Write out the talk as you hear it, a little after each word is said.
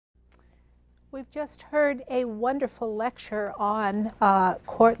We've just heard a wonderful lecture on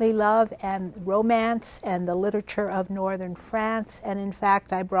courtly love and romance and the literature of northern France. And in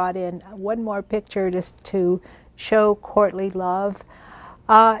fact, I brought in one more picture just to show courtly love.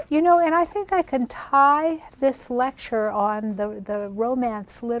 And I think I can tie this lecture on the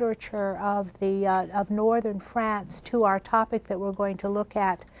romance literature of northern France to our topic that we're going to look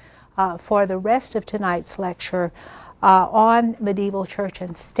at for the rest of tonight's lecture. On medieval church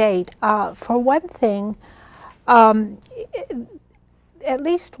and state. For one thing, at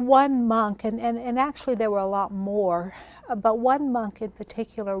least one monk, and actually there were a lot more, but one monk in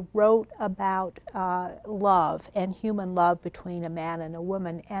particular wrote about love and human love between a man and a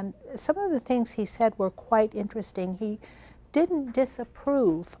woman. And some of the things he said were quite interesting. He didn't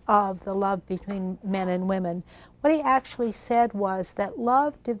disapprove of the love between men and women. What he actually said was that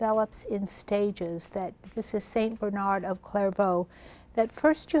love develops in stages, that this is Saint Bernard of Clairvaux, that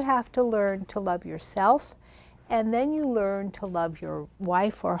first you have to learn to love yourself, and then you learn to love your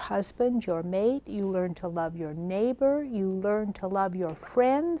wife or husband, your mate, you learn to love your neighbor, you learn to love your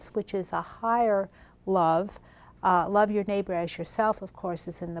friends, which is a higher love. Love your neighbor as yourself, of course,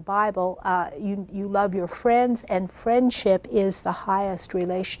 is in the Bible. You love your friends, and friendship is the highest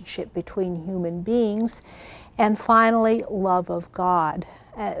relationship between human beings. And finally, love of God.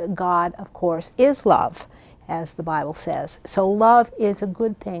 God, of course, is love, as the Bible says. So love is a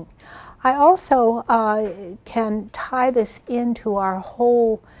good thing. I also can tie this into our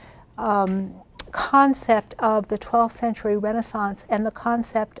whole concept of the 12th century Renaissance and the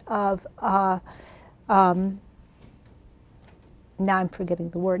concept of now I'm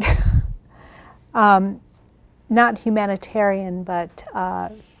forgetting the word, not humanitarian, but,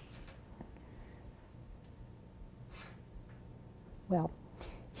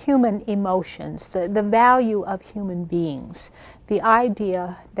 human emotions, the value of human beings, the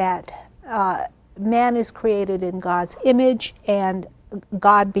idea that man is created in God's image and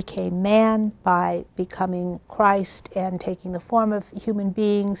God became man by becoming Christ and taking the form of human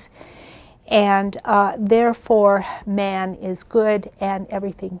beings. And therefore, man is good and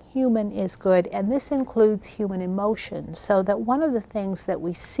everything human is good. And this includes human emotions. So that one of the things that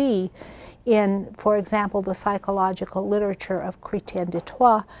we see in, for example, the psychological literature of Chrétien de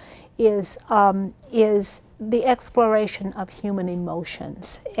Troyes is the exploration of human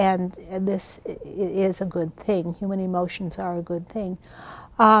emotions. And this is a good thing. Human emotions are a good thing.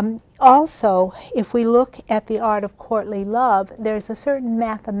 Also, if we look at the art of courtly love, there's a certain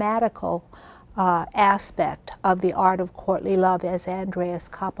mathematical aspect of the art of courtly love as Andreas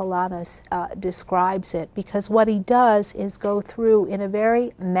Capellanus describes it, because what he does is go through in a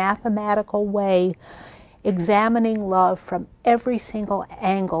very mathematical way, examining love from every single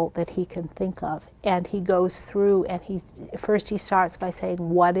angle that he can think of. And he goes through and he starts by saying,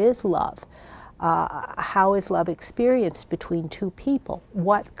 what is love? How is love experienced between two people?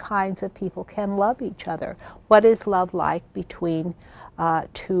 What kinds of people can love each other? What is love like between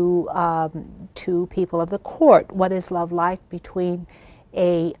two people of the court? What is love like between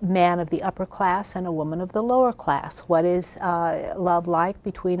a man of the upper class and a woman of the lower class? What is love like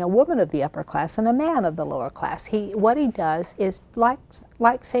between a woman of the upper class and a man of the lower class? What he does is like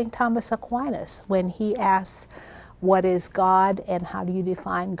St. Thomas Aquinas when he asks, what is God and how do you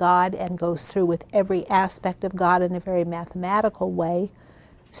define God, and goes through with every aspect of God in a very mathematical way.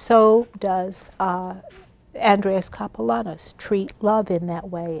 So does Andreas Capellanus treat love in that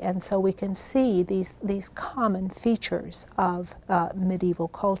way. And so we can see these common features of medieval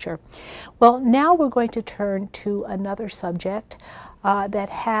culture. Well, now we're going to turn to another subject that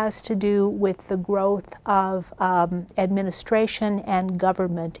has to do with the growth of administration and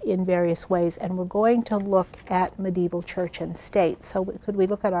government in various ways. And we're going to look at medieval church and state. So could we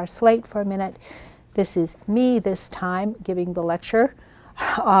look at our slate for a minute? This is me this time giving the lecture.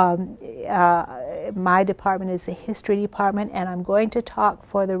 My department is the history department, and I'm going to talk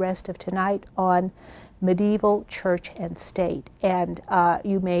for the rest of tonight on medieval church and state. And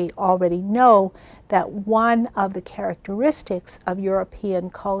you may already know that one of the characteristics of European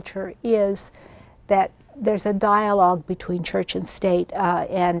culture is that there's a dialogue between church and state,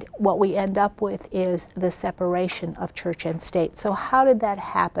 and what we end up with is the separation of church and state. So how did that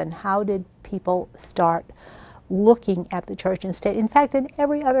happen? How did people start looking at the church and state? In fact, in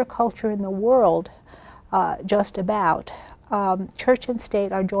every other culture in the world, just about, church and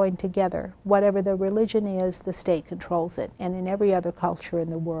state are joined together. Whatever the religion is, the state controls it, and in every other culture in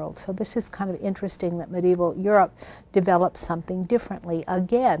the world. So this is kind of interesting that medieval Europe developed something differently.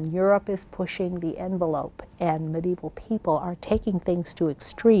 Again, Europe is pushing the envelope, and medieval people are taking things to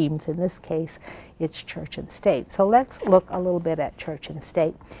extremes. In this case, it's church and state. So let's look a little bit at church and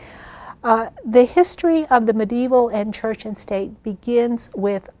state. The history of the medieval and church and state begins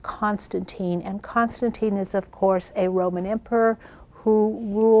with Constantine, and Constantine is, of course, a Roman emperor who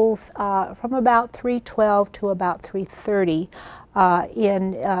rules from about 312 to about 330.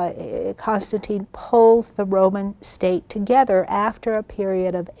 Constantine pulls the Roman state together after a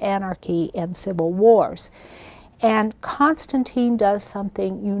period of anarchy and civil wars. And Constantine does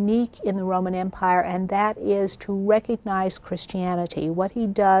something unique in the Roman Empire, and that is to recognize Christianity. What he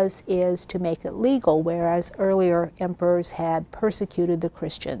does is to make it legal, whereas earlier emperors had persecuted the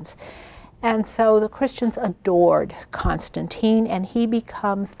Christians. And so the Christians adored Constantine, and he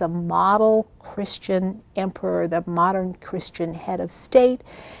becomes the model Christian emperor, the modern Christian head of state,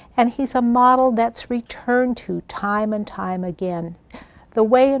 and he's a model that's returned to time and time again. The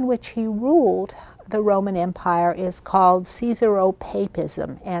way in which he ruled the Roman Empire is called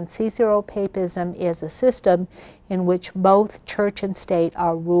Caesaropapism, and Caesaropapism is a system in which both church and state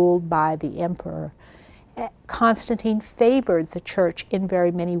are ruled by the emperor. Constantine favored the church in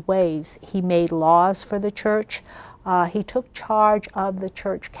very many ways. He made laws for the church. He took charge of the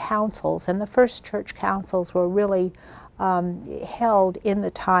church councils, and the first church councils were really held in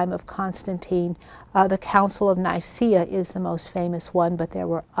the time of Constantine. The Council of Nicaea is the most famous one, but there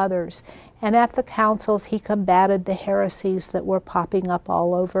were others. And at the councils, he combated the heresies that were popping up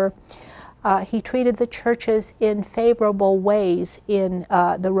all over. He treated the churches in favorable ways in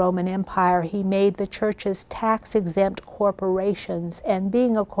the Roman Empire. He made the churches tax-exempt corporations, and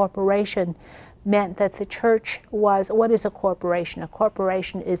being a corporation meant that the church was, what is a corporation? A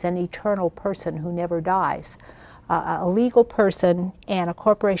corporation is an eternal person who never dies. A legal person, and a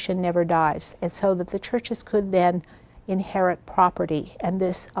corporation never dies. And so that the churches could then inherit property, and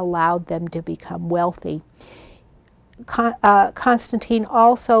this allowed them to become wealthy. Constantine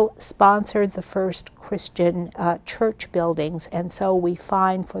also sponsored the first Christian church buildings, and so we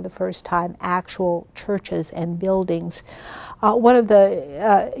find for the first time actual churches and buildings. One of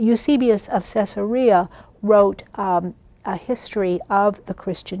the, Eusebius of Caesarea wrote a history of the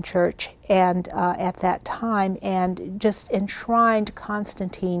Christian church and at that time, and just enshrined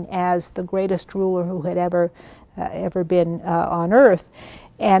Constantine as the greatest ruler who had ever been on earth.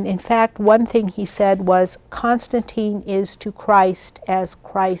 And in fact, one thing he said was, Constantine is to Christ as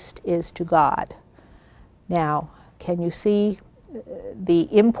Christ is to God. Now, can you see the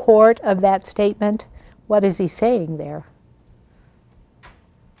import of that statement? What is he saying there?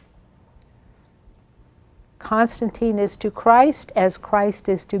 Constantine is to Christ as Christ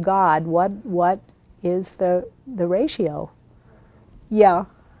is to God. What is the ratio? Yeah.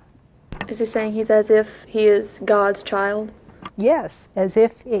 Is he saying he's as if he is God's child? Yes, as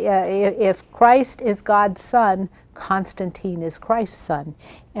if Christ is God's son, Constantine is Christ's son.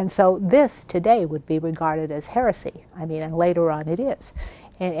 And so this today would be regarded as heresy. I mean, and later on it is.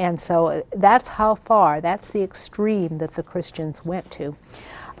 And so that's how far, that's the extreme that the Christians went to.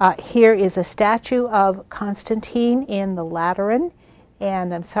 Here is a statue of Constantine in the Lateran,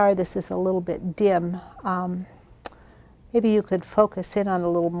 and I'm sorry this is a little bit dim. Maybe you could focus in on it a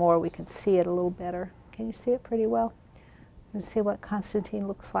little more, we could see it a little better. Can you see it pretty well? Let's see what Constantine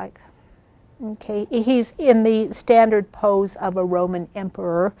looks like. Okay, he's in the standard pose of a Roman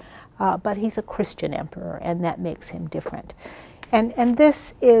emperor, but he's a Christian emperor, and that makes him different. And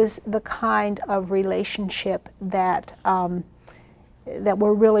this is the kind of relationship that that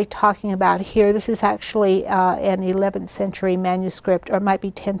we're really talking about here. This is actually an 11th century manuscript, or it might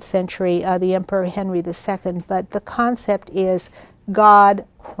be 10th century, the Emperor Henry II, but the concept is God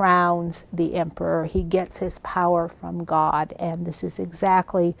crowns the emperor. He gets his power from God, and this is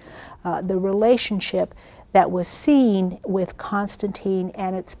exactly the relationship that was seen with Constantine,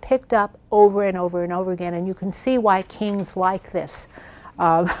 and it's picked up over and over and over again, and you can see why kings like this.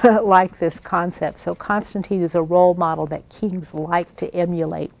 Like this concept. So Constantine is a role model that kings like to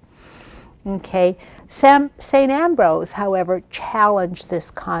emulate. Okay, St. Ambrose, however, challenged this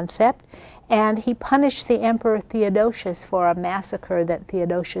concept, and he punished the Emperor Theodosius for a massacre that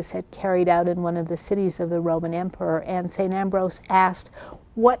Theodosius had carried out in one of the cities of the Roman Emperor. And St. Ambrose asked,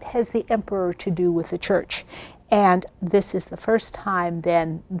 what has the emperor to do with the church? And this is the first time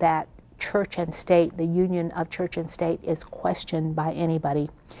then that church and state, the union of church and state, is questioned by anybody.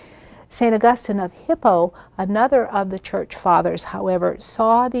 St. Augustine of Hippo, another of the church fathers, however,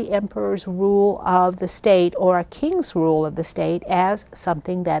 saw the emperor's rule of the state, or a king's rule of the state, as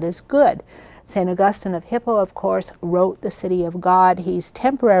something that is good. St. Augustine of Hippo, of course, wrote The City of God. He's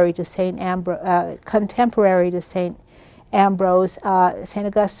contemporary to St. Ambrose. St.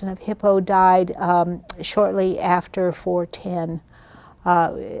 Augustine of Hippo died shortly after 410.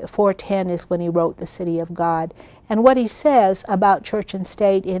 410 is when he wrote the City of God. And what he says about church and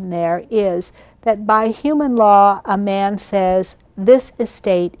state in there is that by human law, a man says, this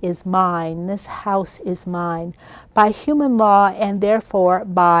estate is mine, this house is mine, by human law and therefore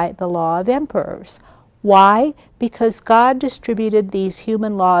by the law of emperors. Why? Because God distributed these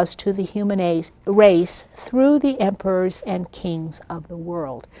human laws to the human race through the emperors and kings of the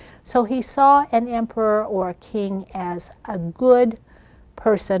world. So he saw an emperor or a king as a good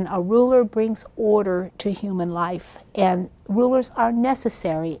person. A ruler brings order to human life, and rulers are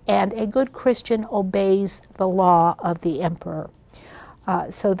necessary, and a good Christian obeys the law of the emperor.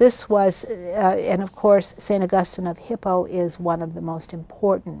 So this was, and of course, St. Augustine of Hippo is one of the most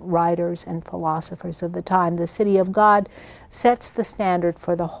important writers and philosophers of the time. The City of God sets the standard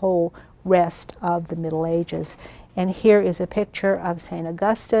for the whole rest of the Middle Ages. And here is a picture of St.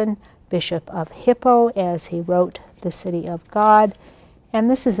 Augustine, Bishop of Hippo, as he wrote the City of God. And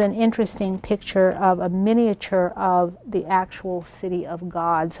this is an interesting picture of a miniature of the actual City of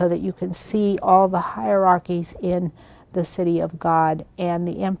God, so that you can see all the hierarchies in the City of God. And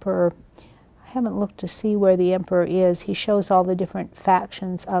the emperor, I haven't looked to see where the emperor is. He shows all the different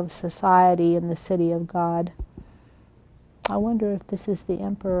factions of society in the City of God. I wonder if this is the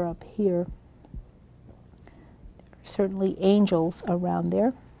emperor up here. There are certainly angels around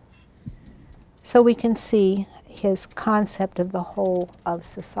there. So we can see his concept of the whole of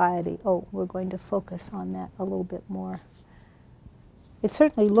society. Oh, we're going to focus on that a little bit more. It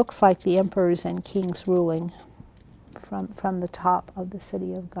certainly looks like the emperors and kings ruling from the top of the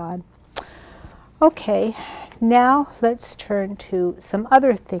City of God. Okay, now let's turn to some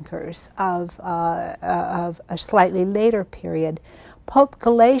other thinkers of a slightly later period. Pope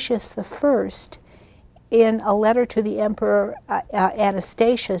Gelasius I, in a letter to the Emperor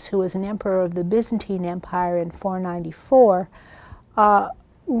Anastasius, who was an emperor of the Byzantine Empire in 494,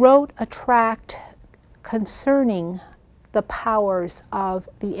 wrote a tract concerning the powers of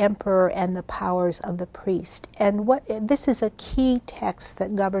the emperor and the powers of the priest. And this is a key text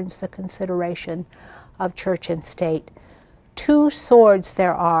that governs the consideration of church and state. Two swords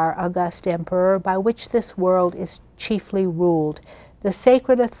there are, august emperor, by which this world is chiefly ruled: the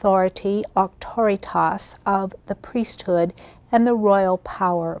sacred authority, auctoritas, of the priesthood, and the royal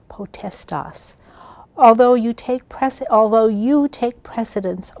power, potestas. Although you take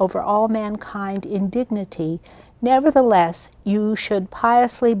precedence over all mankind in dignity, nevertheless, you should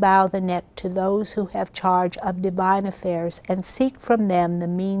piously bow the neck to those who have charge of divine affairs and seek from them the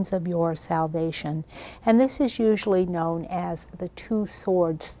means of your salvation. And this is usually known as the two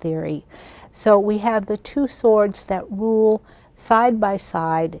swords theory. So we have the two swords that rule side by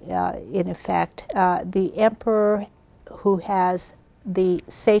side, in effect, the emperor who has the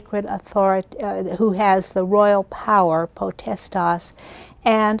sacred authority, who has the royal power, potestas,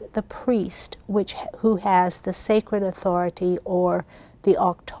 and the priest, who has the sacred authority, or the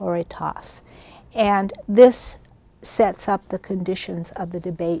auctoritas. And this sets up the conditions of the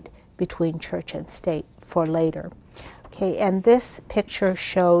debate between church and state for later. Okay, and this picture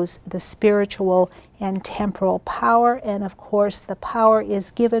shows the spiritual and temporal power, and of course the power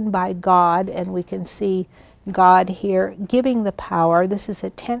is given by God, and we can see God here giving the power. This is a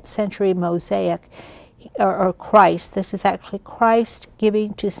 10th century mosaic, or Christ. This is actually Christ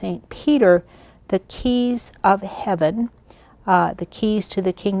giving to St. Peter the keys of heaven, the keys to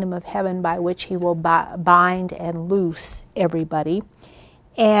the kingdom of heaven by which he will bind and loose everybody,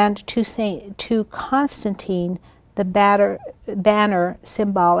 and to Constantine the banner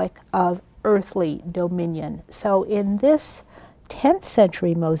symbolic of earthly dominion. So in this 10th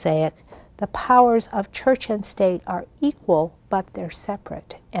century mosaic, the powers of church and state are equal, but they're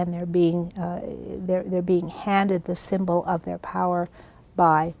separate, and they're being handed the symbol of their power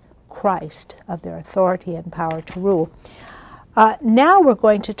by Christ, of their authority and power to rule. Now we're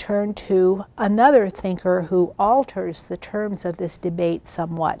going to turn to another thinker who alters the terms of this debate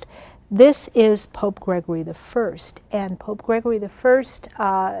somewhat. This is Pope Gregory I, and Pope Gregory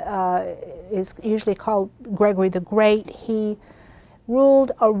I is usually called Gregory the Great. He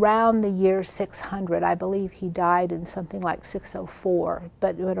ruled around the year 600. I believe he died in something like 604,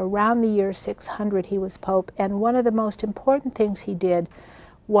 but around the year 600 he was pope, and one of the most important things he did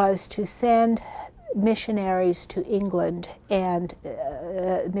was to send missionaries to England, and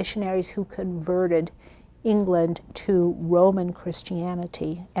missionaries who converted England to Roman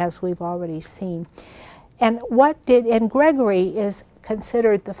Christianity, as we've already seen. And Gregory is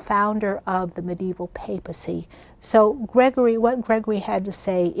considered the founder of the medieval papacy. So what Gregory had to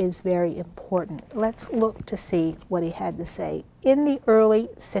say is very important. Let's look to see what he had to say. In the early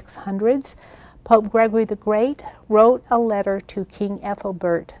 600s, Pope Gregory the Great wrote a letter to King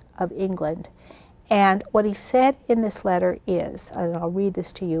Ethelbert of England. And what he said in this letter is, and I'll read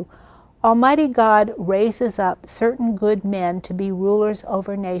this to you, Almighty God raises up certain good men to be rulers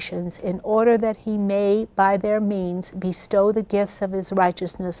over nations in order that he may, by their means, bestow the gifts of his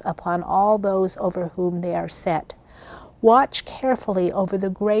righteousness upon all those over whom they are set. Watch carefully over the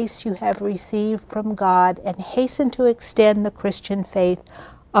grace you have received from God and hasten to extend the Christian faith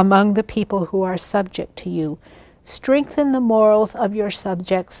among the people who are subject to you. Strengthen the morals of your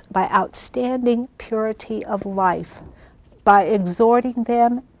subjects by outstanding purity of life, by exhorting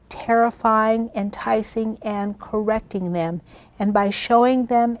them, terrifying, enticing, and correcting them, and by showing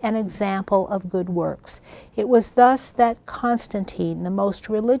them an example of good works. It was thus that Constantine, the most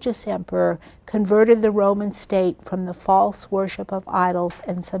religious emperor, converted the Roman state from the false worship of idols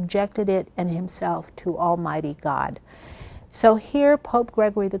and subjected it and himself to Almighty God. So here Pope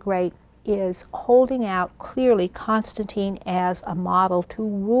Gregory the Great is holding out clearly Constantine as a model to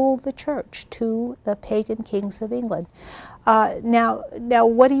rule the church to the pagan kings of England. Now,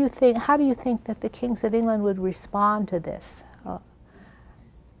 what do you think? How do you think that the kings of England would respond to this?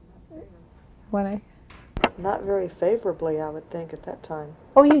 Not very favorably, I would think, at that time.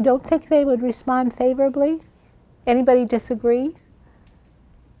 Oh, you don't think they would respond favorably? Anybody disagree?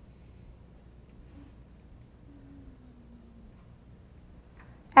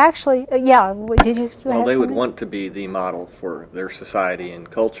 Actually, yeah. Did you? Well, they would want to be the model for their society and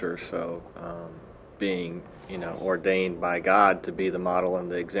culture. So, being ordained by God to be the model and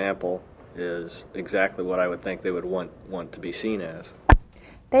the example is exactly what I would think they would want to be seen as.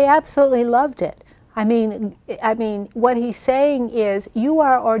 They absolutely loved it. I mean, what he's saying is, you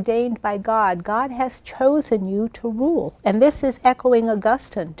are ordained by God. God has chosen you to rule, and this is echoing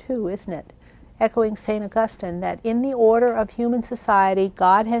Augustine too, isn't it? Echoing St. Augustine, that in the order of human society,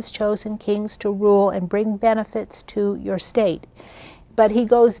 God has chosen kings to rule and bring benefits to your state. But he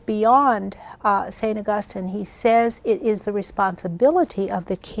goes beyond St. Augustine. He says it is the responsibility of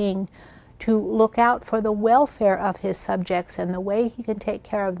the king to look out for the welfare of his subjects, and the way he can take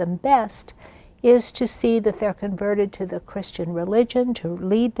care of them best is to see that they're converted to the Christian religion, to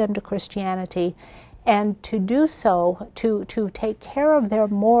lead them to Christianity, and to do so, to take care of their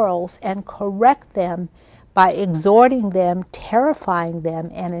morals and correct them by exhorting them, terrifying them,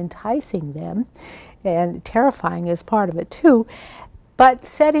 and enticing them. And terrifying is part of it too, but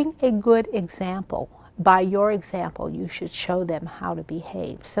setting a good example. By your example, you should show them how to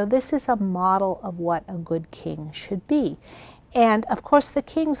behave. So this is a model of what a good king should be. And of course the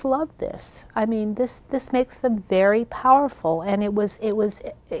kings loved this. I mean, this makes them very powerful, and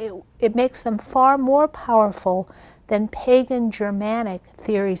it makes them far more powerful than pagan Germanic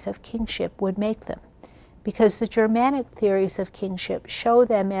theories of kingship would make them. Because the Germanic theories of kingship show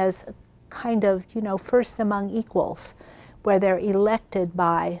them as kind of, first among equals, where they're elected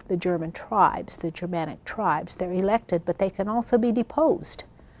by the German tribes, the Germanic tribes. They're elected, but they can also be deposed.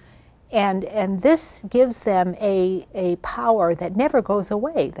 And this gives them a power that never goes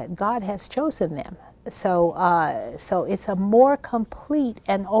away, that God has chosen them. So it's a more complete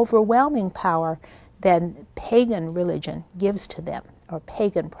and overwhelming power than pagan religion gives to them, or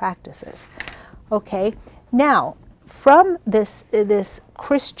pagan practices. Okay, now from this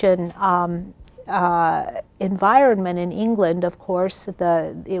Christian environment in England, of course,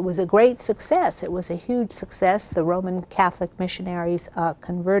 it was a great success. It was a huge success. The Roman Catholic missionaries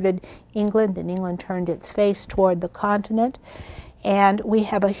converted England, and England turned its face toward the continent. And we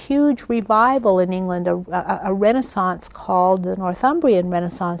have a huge revival in England, a Renaissance called the Northumbrian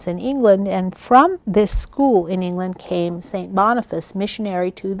Renaissance in England. And from this school in England came St. Boniface,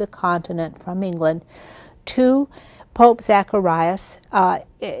 missionary to the continent from England, to Pope Zacharias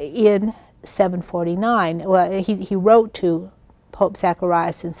in 749. Well, he wrote to Pope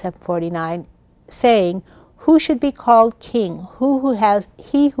Zacharias in 749, saying, "Who should be called king?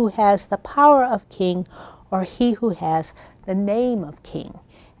 He who has the power of king, or he who has the name of king?"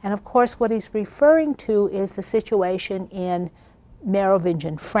 And of course, what he's referring to is the situation in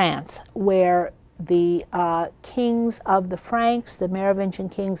Merovingian France, where the kings of the Franks, the Merovingian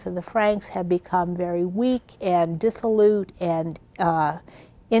kings of the Franks, have become very weak and dissolute and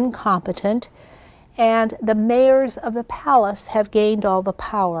incompetent, and the mayors of the palace have gained all the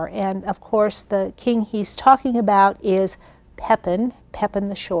power. And of course the king he's talking about is Pepin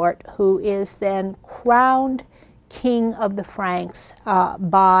the Short, who is then crowned king of the Franks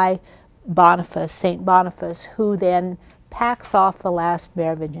by Boniface, St. Boniface, who then packs off the last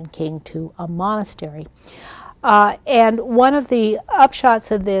Merovingian king to a monastery. And one of the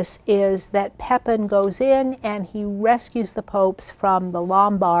upshots of this is that Pepin goes in and he rescues the popes from the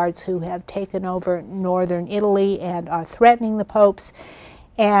Lombards, who have taken over northern Italy and are threatening the popes.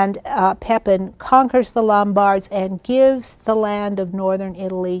 And Pepin conquers the Lombards and gives the land of northern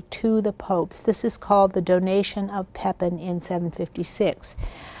Italy to the popes. This is called the donation of Pepin in 756.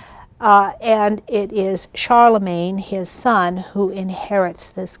 And it is Charlemagne, his son, who inherits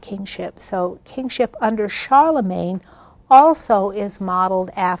this kingship. So kingship under Charlemagne also is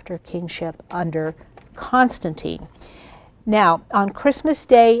modeled after kingship under Constantine. Now, on Christmas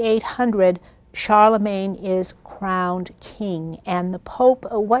Day 800, Charlemagne is crowned king, and the Pope,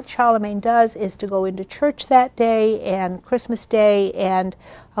 what Charlemagne does is to go into church that day and Christmas Day, and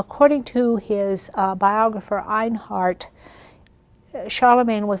according to his biographer Einhard,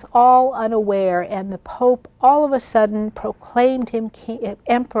 Charlemagne was all unaware, and the Pope all of a sudden proclaimed him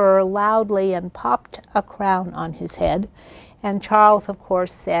emperor loudly and popped a crown on his head. And Charles, of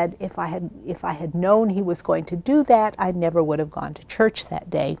course, said, if I had known he was going to do that, I never would have gone to church that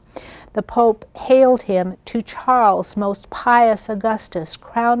day. The Pope hailed him, "To Charles, most pious Augustus,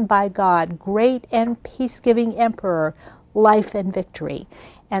 crowned by God, great and peace-giving emperor, life and victory."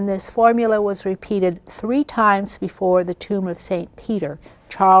 And this formula was repeated 3 times before the tomb of St. Peter.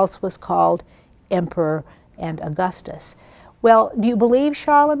 Charles was called Emperor and Augustus. Well, do you believe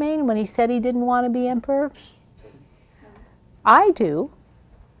Charlemagne when he said he didn't want to be emperor? I do.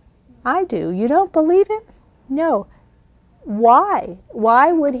 I do. You don't believe it? No. Why?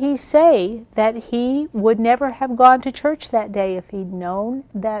 Why would he say that he would never have gone to church that day if he'd known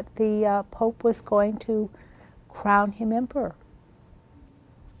that the Pope was going to crown him emperor?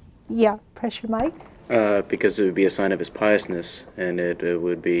 Yeah, press your mic. Because it would be a sign of his piousness, and it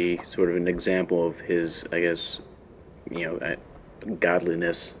would be sort of an example of his, I guess,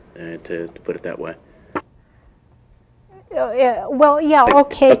 godliness, to put it that way. Well, yeah,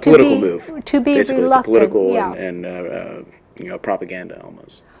 okay, a political move. To be basically, reluctant, it's a political yeah. and propaganda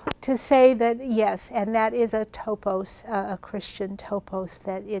almost. To say that, yes, and that is a topos, a Christian topos,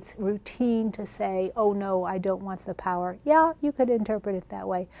 that it's routine to say, oh no, I don't want the power. Yeah, you could interpret it that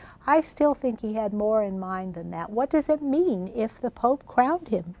way. I still think he had more in mind than that. What does it mean if the Pope crowned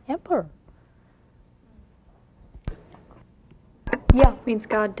him emperor? Yeah. It means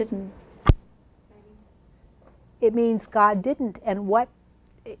God didn't. It means God didn't, and what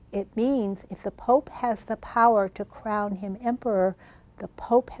it means, if the Pope has the power to crown him emperor, the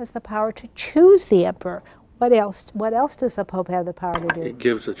Pope has the power to choose the emperor. What else? What else does the Pope have the power to do? It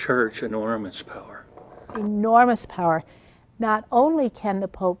gives the church enormous power. Enormous power. Not only can the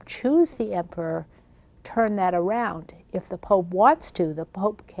Pope choose the emperor, turn that around. If the Pope wants to, the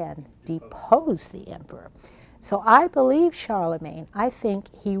Pope can depose the emperor. So I believe Charlemagne. I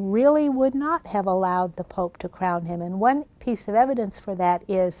think he really would not have allowed the Pope to crown him. And one piece of evidence for that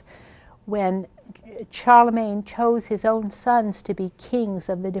is when Charlemagne chose his own sons to be kings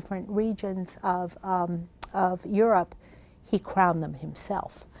of the different regions of Europe, he crowned them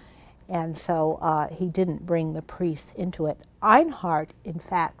himself. And so he didn't bring the priests into it. Einhard, in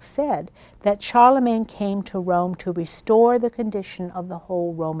fact, said that Charlemagne came to Rome to restore the condition of the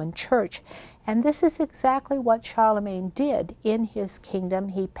whole Roman Church. And this is exactly what Charlemagne did in his kingdom.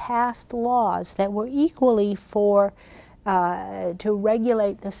 He passed laws that were equally to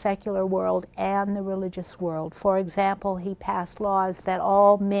regulate the secular world and the religious world. For example, he passed laws that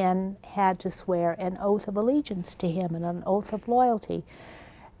all men had to swear an oath of allegiance to him and an oath of loyalty.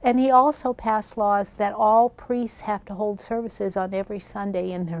 And he also passed laws that all priests have to hold services on every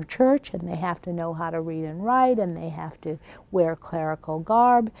Sunday in their church, and they have to know how to read and write, and they have to wear clerical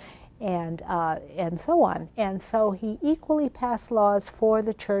garb, and so on. And so he equally passed laws for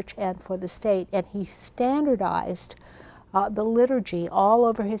the church and for the state, and he standardized the liturgy all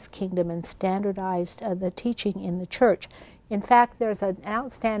over his kingdom and standardized the teaching in the church. In fact, there's an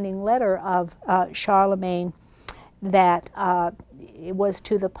outstanding letter of Charlemagne that it was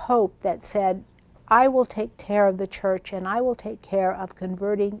to the Pope that said, I will take care of the church and I will take care of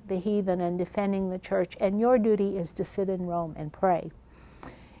converting the heathen and defending the church, and your duty is to sit in Rome and pray.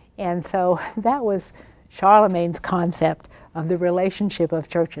 And so that was Charlemagne's concept of the relationship of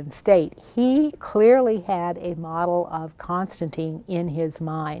church and state. He clearly had a model of Constantine in his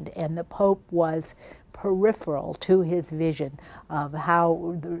mind, and the Pope was peripheral to his vision of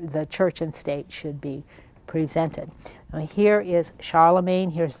how the church and state should be presented. Now, here is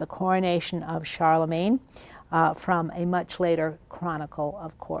Charlemagne. Here's the coronation of Charlemagne from a much later chronicle,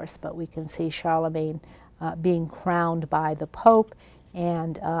 of course, but we can see Charlemagne being crowned by the Pope,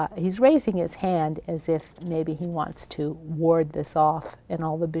 and he's raising his hand as if maybe he wants to ward this off, and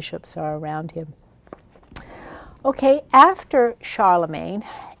all the bishops are around him. Okay, after Charlemagne,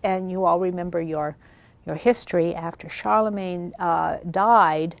 and you all remember your history, after Charlemagne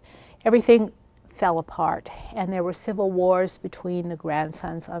died, everything fell apart, and there were civil wars between the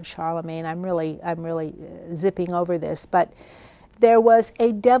grandsons of Charlemagne. I'm really zipping over this, but there was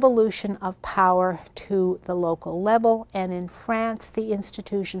a devolution of power to the local level, and in France, the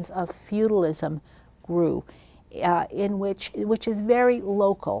institutions of feudalism grew, which is very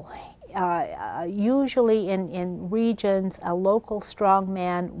local. Usually in regions, a local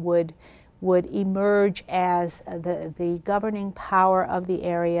strongman would emerge as the governing power of the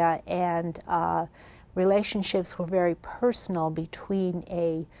area, and relationships were very personal between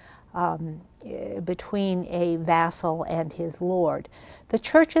a vassal and his lord. The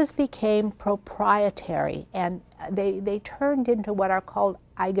churches became proprietary, and they turned into what are called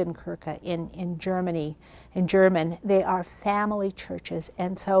Eigenkirche in Germany. In German, they are family churches,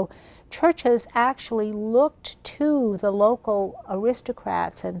 and so churches actually looked to the local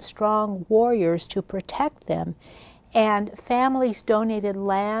aristocrats and strong warriors to protect them, and families donated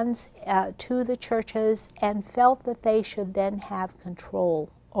lands to the churches and felt that they should then have control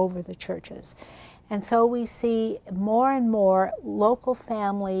over the churches. And so we see more and more local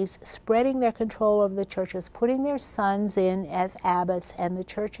families spreading their control over the churches, putting their sons in as abbots, and the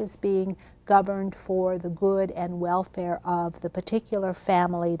churches being governed for the good and welfare of the particular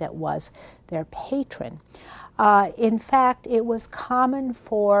family that was their patron. In fact, it was common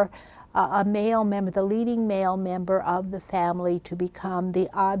for a male member, the leading male member of the family, to become the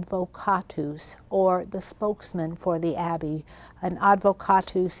advocatus, or the spokesman for the abbey. An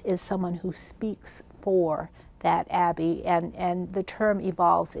advocatus is someone who speaks for that abbey, and the term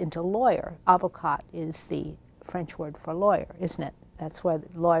evolves into lawyer. Avocat is the French word for lawyer, isn't it? That's where the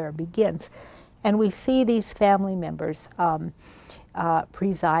lawyer begins. And we see these family members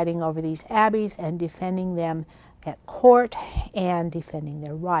presiding over these abbeys and defending them at court and defending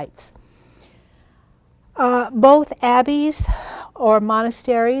their rights. Both abbeys or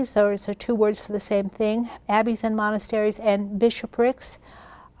monasteries, those are two words for the same thing, abbeys and monasteries, and bishoprics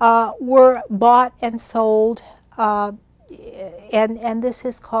were bought and sold, and this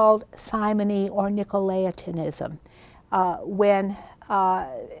is called simony or Nicolaitanism. When,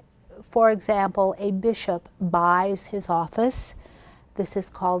 for example, a bishop buys his office, this is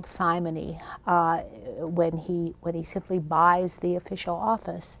called simony, when he simply buys the official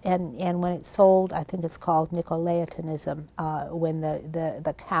office, and when it's sold, I think it's called Nicolaitanism, when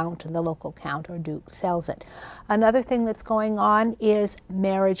the count, the local count or duke, sells it. Another thing that's going on is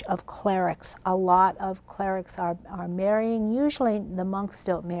marriage of clerics. A lot of clerics are marrying. Usually the monks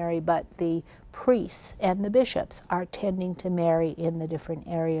don't marry, but the priests and the bishops are tending to marry in the different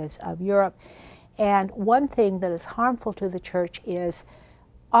areas of Europe. And one thing that is harmful to the church is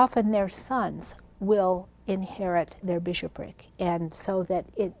often their sons will inherit their bishopric, and so that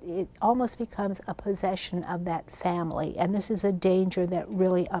it almost becomes a possession of that family. And this is a danger that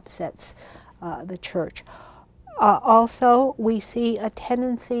really upsets the church. Also, we see a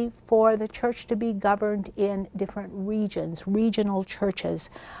tendency for the church to be governed in different regions, regional churches.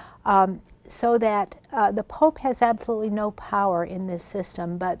 So that the Pope has absolutely no power in this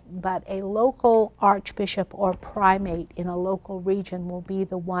system, but a local archbishop or primate in a local region will be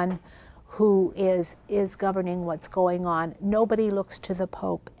the one who is governing what's going on. Nobody looks to the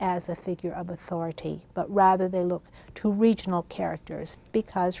Pope as a figure of authority, but rather they look to regional characters,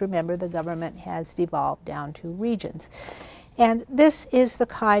 because remember, the government has devolved down to regions. And this is the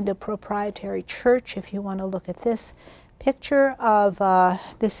kind of proprietary church. If you want to look at this picture of,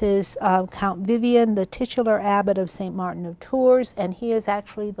 this is Count Vivian, the titular abbot of St. Martin of Tours, and he is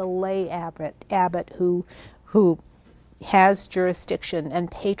actually the lay abbot who has jurisdiction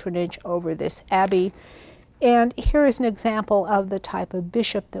and patronage over this abbey. And here is an example of the type of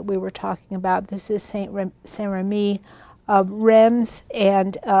bishop that we were talking about. This is Saint Remy of Reims,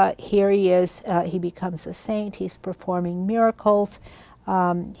 and here he is. He becomes a saint. He's performing miracles.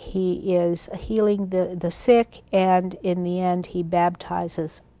 He is healing the sick, and in the end he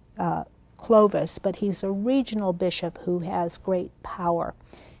baptizes Clovis, but he's a regional bishop who has great power,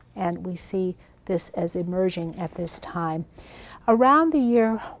 and we see this as emerging at this time. Around the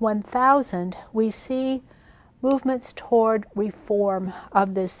year 1000, we see movements toward reform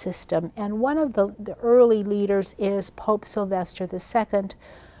of this system, and one of the early leaders is Pope Sylvester II,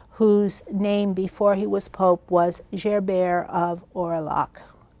 whose name before he was Pope was Gerbert of Aurillac.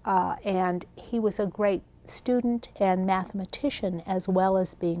 And he was a great student and mathematician as well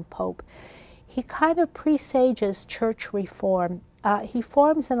as being Pope. He kind of presages church reform. He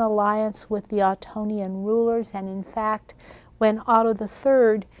forms an alliance with the Ottonian rulers, and in fact, when Otto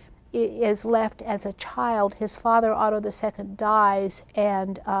III is left as a child. His father, Otto II, dies,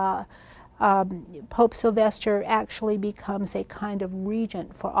 and Pope Sylvester actually becomes a kind of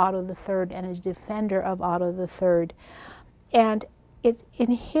regent for Otto III and a defender of Otto III. And it's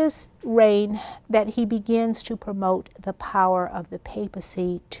in his reign that he begins to promote the power of the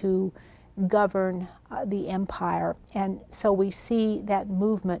papacy to govern the empire. And so we see that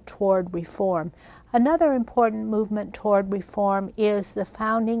movement toward reform. Another important movement toward reform is the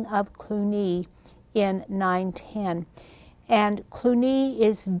founding of Cluny in 910. And Cluny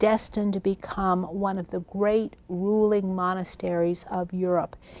is destined to become one of the great ruling monasteries of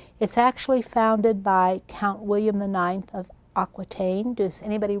Europe. It's actually founded by Count William IX of Aquitaine. Does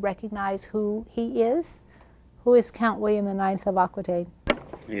anybody recognize who he is? Who is Count William IX of Aquitaine?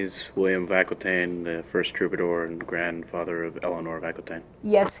 He's William of Aquitaine, the first troubadour and grandfather of Eleanor of Aquitaine.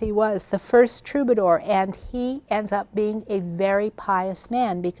 Yes, he was the first troubadour, and he ends up being a very pious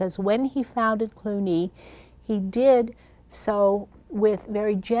man, because when he founded Cluny, he did so with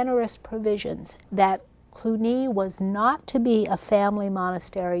very generous provisions that Cluny was not to be a family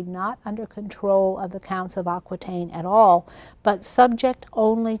monastery, not under control of the Counts of Aquitaine at all, but subject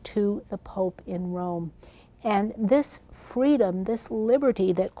only to the Pope in Rome. And this freedom, this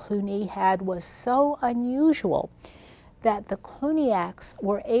liberty that Cluny had was so unusual that the Cluniacs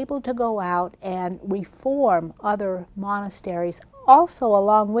were able to go out and reform other monasteries. Also,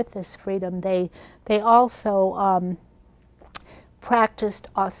 along with this freedom, they also practiced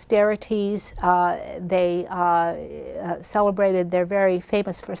austerities. They celebrated, they're very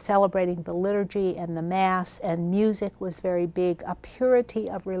famous for celebrating the liturgy and the Mass, and music was very big. A purity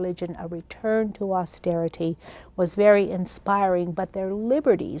of religion, a return to austerity was very inspiring, but their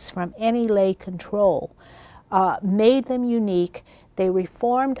liberties from any lay control made them unique. They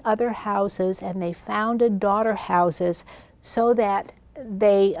reformed other houses and they founded daughter houses, so that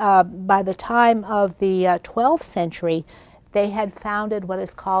they, by the time of the 12th century, they had founded what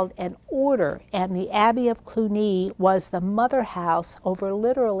is called an order, and the Abbey of Cluny was the mother house over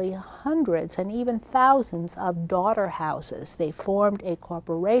literally hundreds and even thousands of daughter houses. They formed a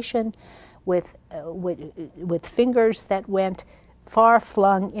corporation with fingers that went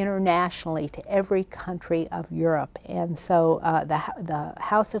far-flung internationally to every country of Europe. And so the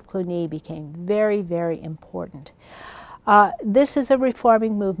House of Cluny became very, very important. This is a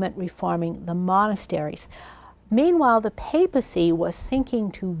reforming movement, reforming the monasteries. Meanwhile, the papacy was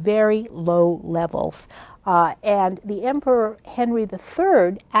sinking to very low levels, and the Emperor Henry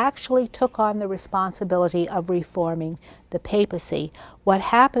III actually took on the responsibility of reforming the papacy. What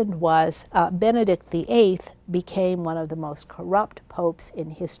happened was Benedict VIII became one of the most corrupt popes in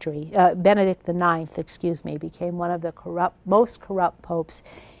history. Benedict IX, became one of the most corrupt popes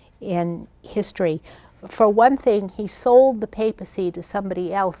in history. For one thing, he sold the papacy to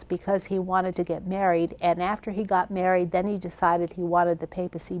somebody else because he wanted to get married, and after he got married, then he decided he wanted the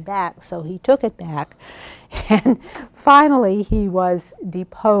papacy back, so he took it back. And finally, he was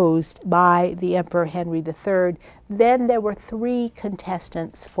deposed by the Emperor Henry III. Then there were three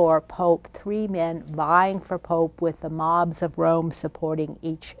contestants for Pope, three men vying for Pope, with the mobs of Rome supporting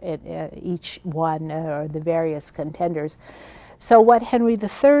each one, or the various contenders. So what Henry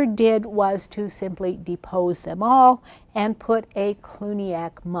III did was to simply depose them all and put a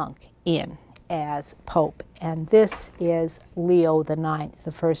Cluniac monk in as Pope. And this is Leo IX,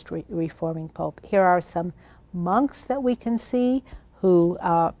 the first reforming Pope. Here are some monks that we can see who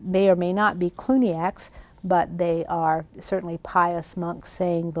may or may not be Cluniacs, but they are certainly pious monks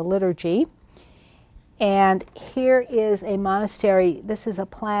saying the liturgy. And here is a monastery. This is a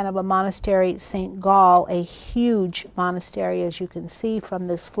plan of a monastery, St. Gall, a huge monastery, as you can see from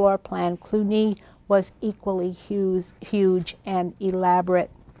this floor plan. Cluny was equally huge and elaborate.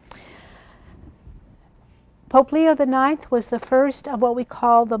 Pope Leo IX was the first of what we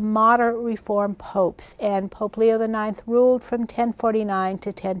call the moderate reform popes, and Pope Leo IX ruled from 1049 to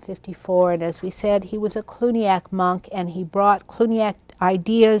 1054, and as we said, he was a Cluniac monk, and he brought Cluniac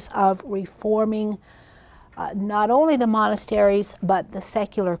ideas of reforming not only the monasteries, but the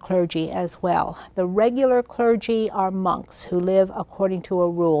secular clergy as well. The regular clergy are monks who live according to a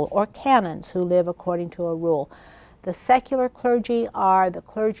rule, or canons who live according to a rule. The secular clergy are the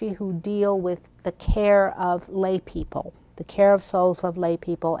clergy who deal with the care of lay people, the care of souls of lay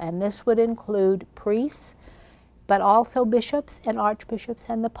people, and this would include priests, but also bishops and archbishops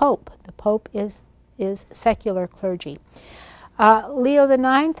and the Pope. The Pope is secular clergy. Leo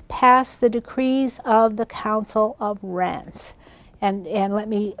IX passed the decrees of the Council of Reims, and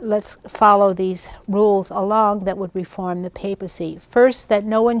let's follow these rules along that would reform the papacy. First, that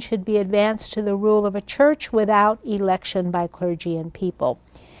no one should be advanced to the rule of a church without election by clergy and people.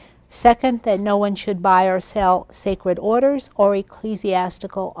 Second, that no one should buy or sell sacred orders or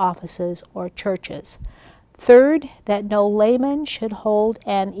ecclesiastical offices or churches. Third, that no layman should hold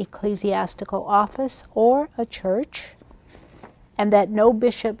an ecclesiastical office or a church, and that no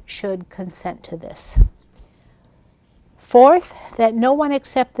bishop should consent to this. Fourth, that no one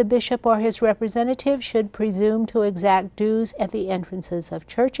except the bishop or his representative should presume to exact dues at the entrances of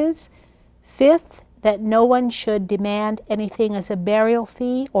churches. Fifth, that no one should demand anything as a burial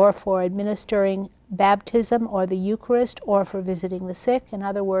fee or for administering baptism or the Eucharist or for visiting the sick. In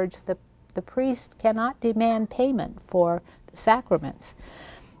other words, the priest cannot demand payment for the sacraments.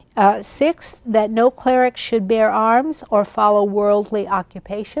 Sixth, that no cleric should bear arms or follow worldly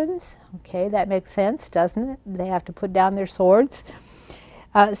occupations. Okay, that makes sense, doesn't it? They have to put down their swords.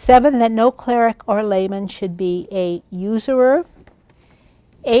 Seven, that no cleric or layman should be a usurer.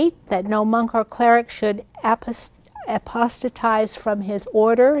 8, that no monk or cleric should apostatize from his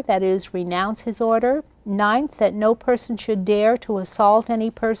order, that is, renounce his order. 9th, that no person should dare to assault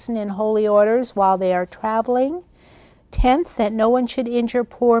any person in holy orders while they are traveling. 10th, that no one should injure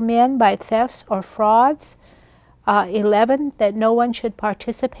poor men by thefts or frauds. 11th, that no one should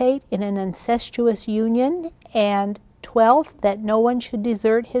participate in an incestuous union. And 12th, that no one should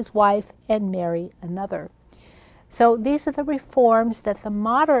desert his wife and marry another. So these are the reforms that the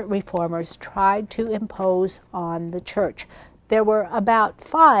moderate reformers tried to impose on the church. There were about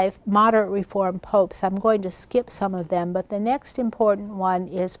 5 moderate reform popes. I'm going to skip some of them, but the next important one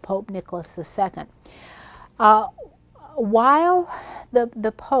is Pope Nicholas II. While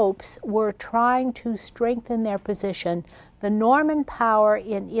the popes were trying to strengthen their position, the Norman power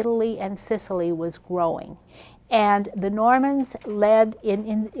in Italy and Sicily was growing. And the Normans led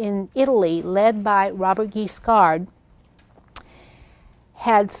in Italy, led by Robert Guiscard,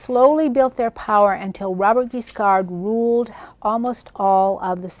 had slowly built their power until Robert Guiscard ruled almost all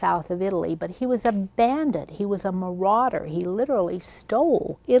of the south of Italy. But he was a bandit. He was a marauder. He literally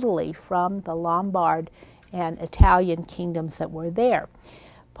stole Italy from the Lombard and Italian kingdoms that were there.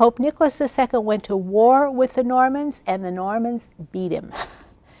 Pope Nicholas II went to war with the Normans, and the Normans beat him.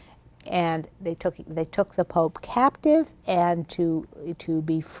 And they took the Pope captive, and to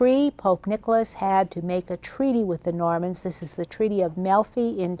be free, Pope Nicholas had to make a treaty with the Normans. This is the Treaty of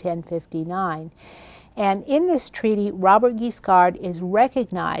Melfi in 1059. And in this treaty, Robert Guiscard is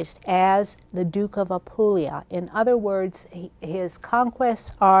recognized as the Duke of Apulia. In other words, his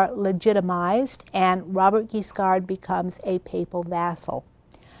conquests are legitimized, and Robert Guiscard becomes a papal vassal.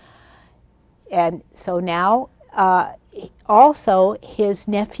 And so now, also, his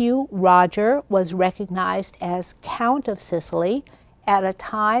nephew Roger was recognized as Count of Sicily at a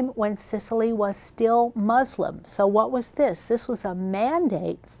time when Sicily was still Muslim. So what was this? This was a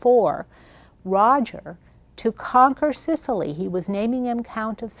mandate for Roger to conquer Sicily. He was naming him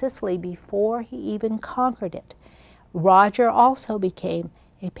Count of Sicily before he even conquered it. Roger also became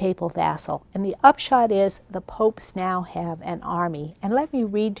a papal vassal. And the upshot is the popes now have an army. And let me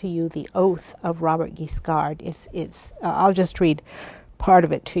read to you the oath of Robert Guiscard. I'll just read part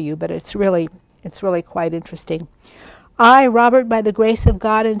of it to you, but it's really quite interesting. I, Robert, by the grace of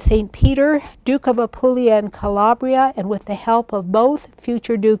God and St. Peter, Duke of Apulia and Calabria, and with the help of both,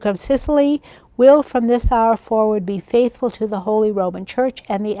 future Duke of Sicily, will from this hour forward be faithful to the Holy Roman Church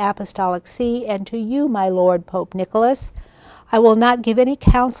and the Apostolic See, and to you, my Lord Pope Nicholas. I will not give any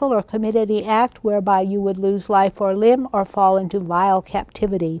counsel or commit any act whereby you would lose life or limb or fall into vile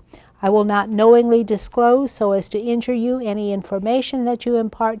captivity. I will not knowingly disclose so as to injure you any information that you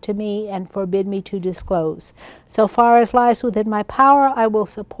impart to me and forbid me to disclose. So far as lies within my power, I will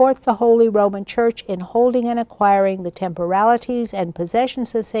support the Holy Roman Church in holding and acquiring the temporalities and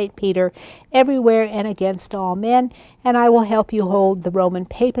possessions of St. Peter everywhere and against all men, and I will help you hold the Roman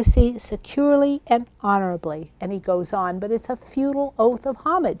papacy securely and honorably. And he goes on, but it's a feudal oath of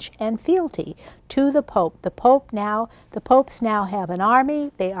homage and fealty to the Pope. The popes now have an army.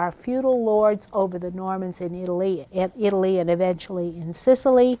 They are feudal lords over the Normans in Italy and eventually in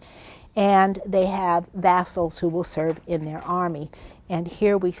Sicily, and they have vassals who will serve in their army. And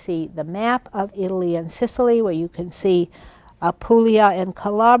here we see the map of Italy and Sicily, where you can see Apulia and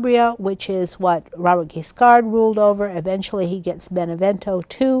Calabria, which is what Robert Guiscard ruled over. Eventually he gets Benevento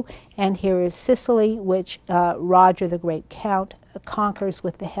too, and here is Sicily, which Roger the Great Count conquers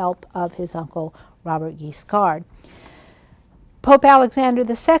with the help of his uncle Robert Guiscard. Pope Alexander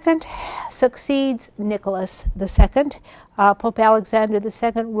II succeeds Nicholas II. Pope Alexander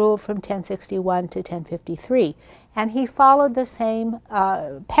II ruled from 1061 to 1053, and he followed the same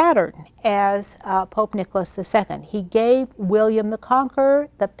pattern as Pope Nicholas II. He gave William the Conqueror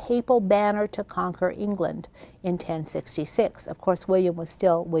the papal banner to conquer England in 1066. Of course, William was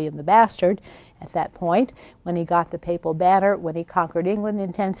still William the Bastard at that point. When he got the papal banner, when he conquered England in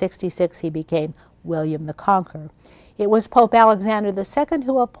 1066, he became William the Conqueror. It was Pope Alexander II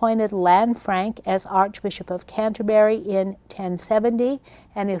who appointed Lanfranc as Archbishop of Canterbury in 1070,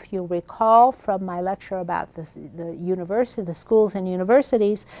 and if you recall from my lecture about the schools and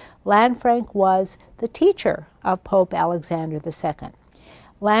universities, Lanfranc was the teacher of Pope Alexander II.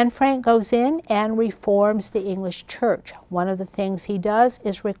 Lanfranc goes in and reforms the English Church. One of the things he does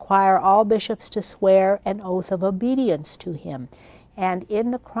is require all bishops to swear an oath of obedience to him. And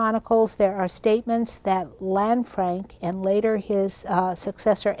in the Chronicles, there are statements that Lanfranc and later his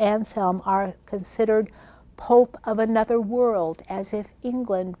successor Anselm are considered Pope of another world, as if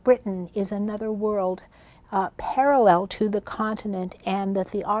England, Britain, is another world parallel to the continent, and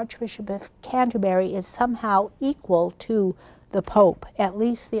that the Archbishop of Canterbury is somehow equal to the Pope. At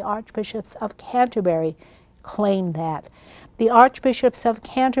least the Archbishops of Canterbury claim that. The Archbishops of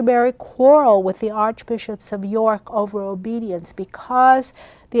Canterbury quarrel with the Archbishops of York over obedience because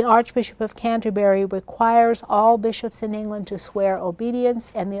the Archbishop of Canterbury requires all bishops in England to swear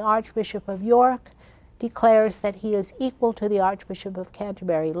obedience, and the Archbishop of York declares that he is equal to the Archbishop of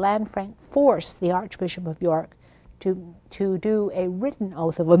Canterbury. Lanfranc forced the Archbishop of York to do a written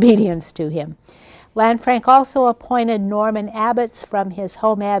oath of obedience to him. Lanfranc also appointed Norman abbots from his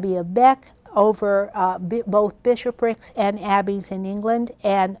home abbey of Bec over both bishoprics and abbeys in England,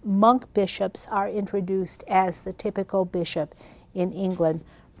 and monk bishops are introduced as the typical bishop in England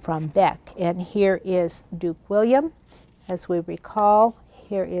from Bec. And here is Duke William, as we recall.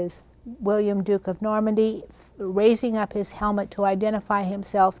 Here is William, Duke of Normandy, raising up his helmet to identify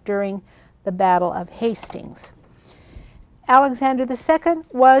himself during the Battle of Hastings. Alexander II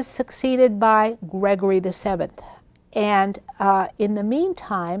was succeeded by Gregory VII, and in the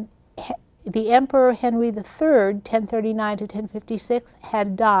meantime, the Emperor Henry III, 1039 to 1056,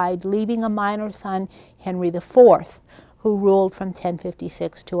 had died, leaving a minor son, Henry IV, who ruled from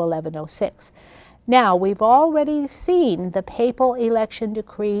 1056 to 1106. Now, we've already seen the papal election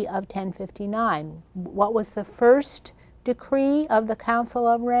decree of 1059. What was the first decree of the Council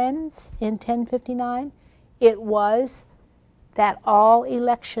of Rennes in 1059? It was that all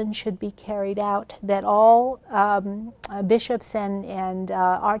elections should be carried out, that all bishops and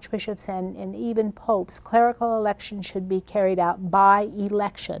archbishops and even popes, clerical elections should be carried out by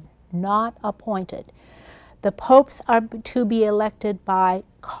election, not appointed. The popes are to be elected by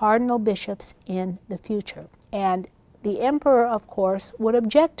cardinal bishops in the future. And the emperor, of course, would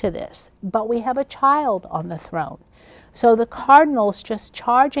object to this, but we have a child on the throne. So the cardinals just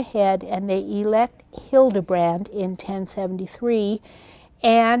charge ahead and they elect Hildebrand in 1073,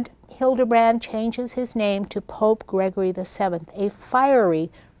 and Hildebrand changes his name to Pope Gregory VII, a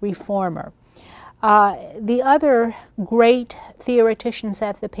fiery reformer. The other great theoreticians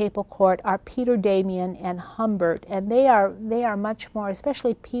at the papal court are Peter Damian and Humbert, and they are much more,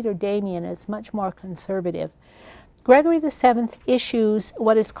 especially Peter Damian is much more conservative. Gregory VII issues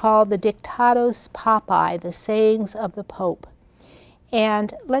what is called the Dictatus Papae, the sayings of the Pope.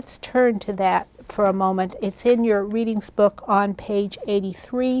 And let's turn to that for a moment. It's in your readings book on page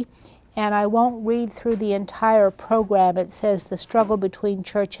 83, and I won't read through the entire program. It says the struggle between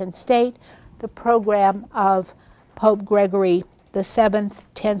church and state, the program of Pope Gregory VII,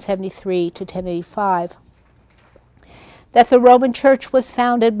 1073 to 1085. That the Roman Church was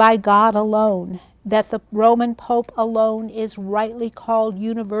founded by God alone, that the Roman Pope alone is rightly called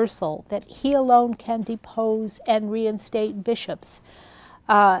universal, that he alone can depose and reinstate bishops,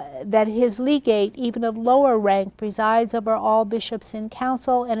 that his legate, even of lower rank, presides over all bishops in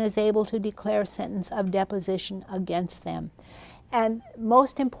council and is able to declare sentence of deposition against them. And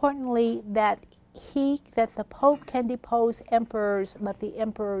most importantly, that the Pope can depose emperors, but the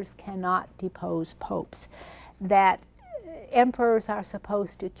emperors cannot depose popes. That emperors are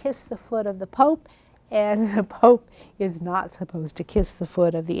supposed to kiss the foot of the Pope, and the Pope is not supposed to kiss the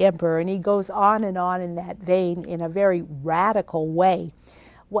foot of the emperor. And he goes on in that vein in a very radical way.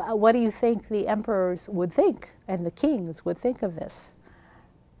 What do you think the emperors would think and the kings would think of this?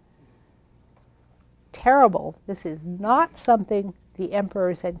 Terrible. This is not something the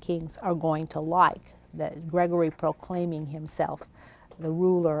emperors and kings are going to like, that Gregory proclaiming himself the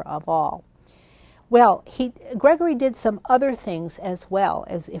ruler of all. Well, Gregory did some other things as well,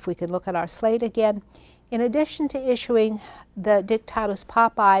 as if we could look at our slate again. In addition to issuing the Dictatus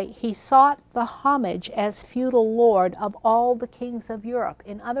Papae, he sought the homage as feudal lord of all the kings of Europe.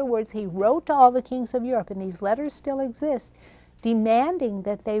 In other words, he wrote to all the kings of Europe, and these letters still exist, demanding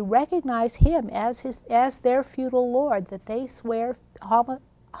that they recognize him as their feudal lord, that they swear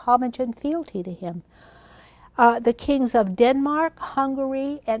homage and fealty to him. The kings of Denmark,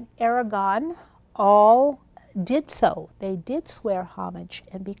 Hungary, and Aragon all did so. They did swear homage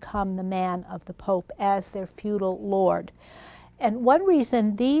and become the man of the Pope as their feudal lord. And one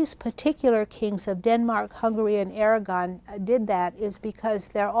reason these particular kings of Denmark, Hungary, and Aragon did that is because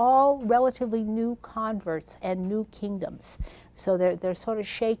they're all relatively new converts and new kingdoms. So they're sort of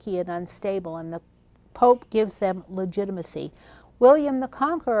shaky and unstable, and the Pope gives them legitimacy. William the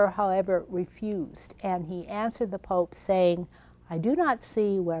Conqueror, however, refused, and he answered the Pope saying, "I do not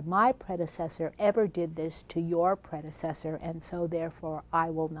see where my predecessor ever did this to your predecessor, and so therefore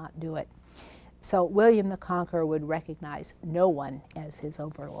I will not do it." So William the Conqueror would recognize no one as his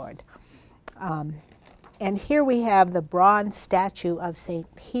overlord. And here we have the bronze statue of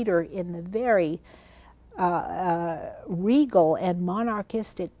St. Peter in the very regal and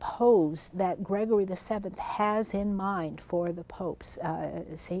monarchistic pose that Gregory VII has in mind for the popes.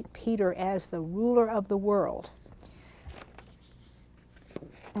 St. Peter as the ruler of the world.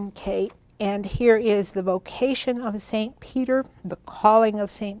 Okay, and here is the vocation of St. Peter, the calling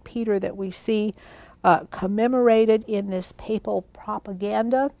of St. Peter that we see commemorated in this papal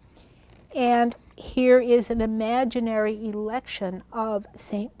propaganda. And here is an imaginary election of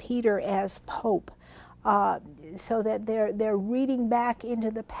St. Peter as Pope, so that they're reading back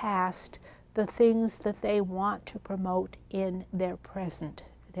into the past the things that they want to promote in their present.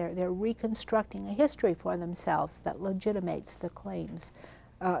 They're reconstructing a history for themselves that legitimates the claims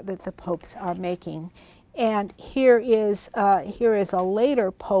that the popes are making. And here is a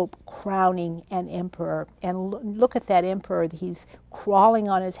later pope crowning an emperor. And look at that emperor. He's crawling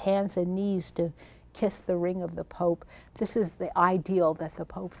on his hands and knees to kiss the ring of the pope. This is the ideal that the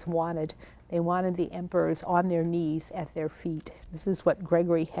popes wanted. They wanted the emperors on their knees at their feet. This is what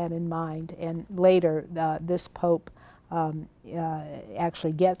Gregory had in mind. And later, this pope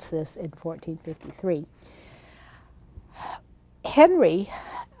actually gets this in 1453. Henry,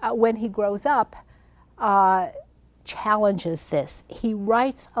 when he grows up, challenges this. He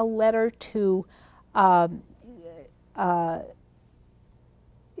writes a letter to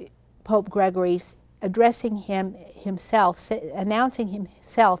Pope Gregory, addressing himself, announcing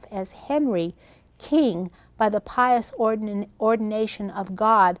himself as Henry, king, by the pious ordination of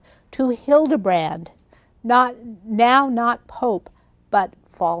God, to Hildebrand, not pope, but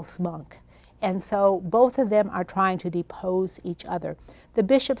false monk. And so both of them are trying to depose each other. The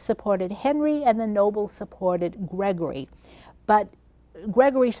bishops supported Henry and the nobles supported Gregory. But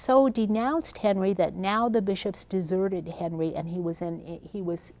Gregory so denounced Henry that now the bishops deserted Henry, and he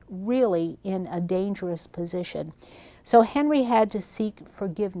was really in a dangerous position. So Henry had to seek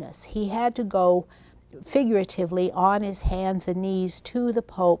forgiveness. He had to go figuratively on his hands and knees to the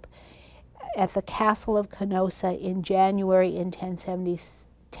Pope at the castle of Canossa in January in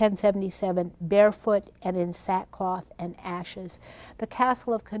 1077, barefoot and in sackcloth and ashes. The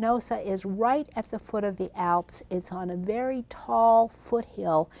castle of Canossa is right at the foot of the Alps. It's on a very tall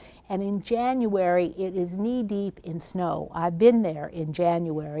foothill, and in January it is knee-deep in snow. I've been there in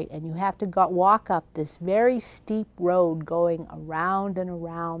January, and you have to walk up this very steep road going around and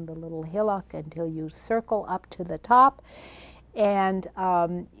around the little hillock until you circle up to the top, and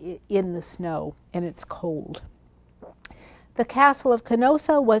in the snow, and it's cold. The castle of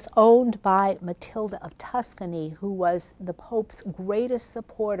Canossa was owned by Matilda of Tuscany, who was the Pope's greatest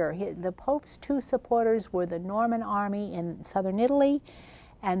supporter. The Pope's two supporters were the Norman army in southern Italy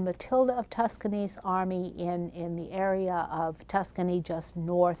and Matilda of Tuscany's army in the area of Tuscany just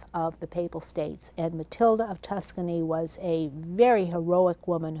north of the Papal States. And Matilda of Tuscany was a very heroic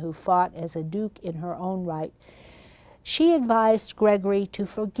woman who fought as a duke in her own right. She advised Gregory to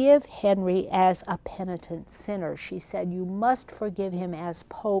forgive Henry as a penitent sinner. She said, "You must forgive him as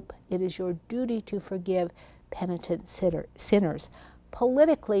Pope. It is your duty to forgive penitent sinners."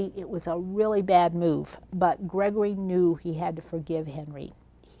 Politically, it was a really bad move, but Gregory knew he had to forgive Henry.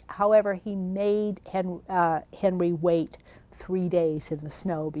 However, he made Henry wait 3 days in the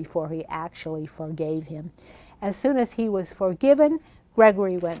snow before he actually forgave him. As soon as he was forgiven,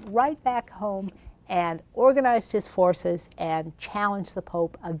 Gregory went right back home and organized his forces and challenged the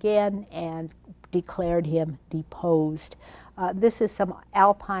Pope again and declared him deposed. This is some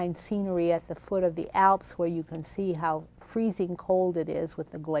alpine scenery at the foot of the Alps where you can see how freezing cold it is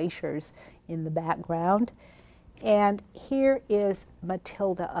with the glaciers in the background. And here is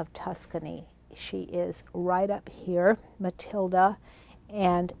Matilda of Tuscany. She is right up here, Matilda,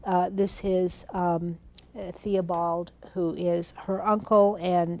 and this is Theobald, who is her uncle,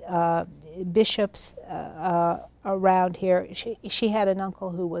 and bishops around here. She had an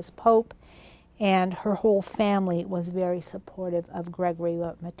uncle who was Pope, and her whole family was very supportive of Gregory,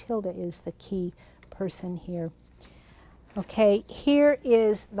 but Matilda is the key person here. Okay, here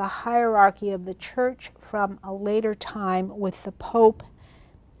is the hierarchy of the church from a later time with the Pope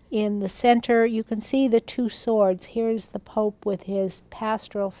in the center. You can see the two swords. Here's the Pope with his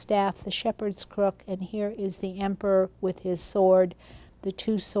pastoral staff, the shepherd's crook, and here is the emperor with his sword, the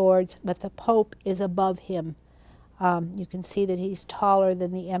two swords, but the Pope is above him. You can see that he's taller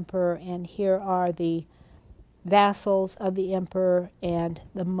than the emperor, and here are the vassals of the emperor and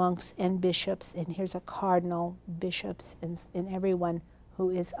the monks and bishops, and here's a cardinal, bishops, and everyone who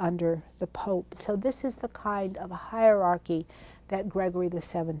is under the Pope. So this is the kind of hierarchy that Gregory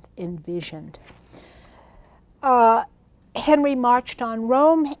VII envisioned. Henry marched on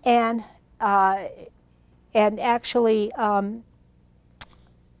Rome and actually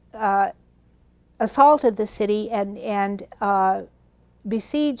assaulted the city and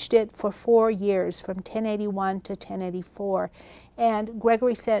besieged it for 4 years, from 1081 to 1084. And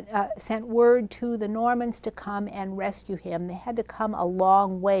Gregory sent word to the Normans to come and rescue him. They had to come a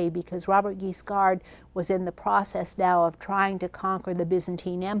long way because Robert Guiscard was in the process now of trying to conquer the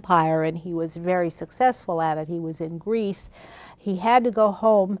Byzantine Empire, and he was very successful at it. He was in Greece. He had to go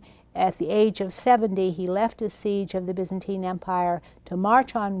home. At the age of 70, he left his siege of the Byzantine Empire to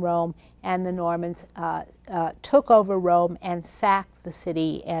march on Rome, and the Normans took over Rome and sacked the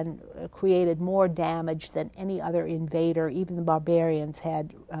city and created more damage than any other invader, even the barbarians,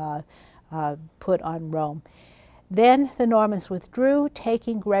 had put on Rome. Then the Normans withdrew,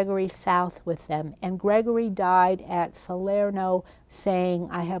 taking Gregory south with them, and Gregory died at Salerno, saying,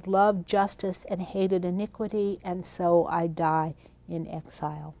 "I have loved justice and hated iniquity, and so I die in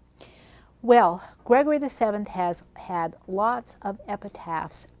exile." Well, Gregory VII has had lots of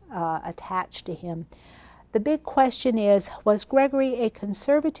epitaphs attached to him. The big question is, was Gregory a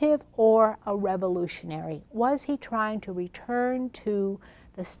conservative or a revolutionary? Was he trying to return to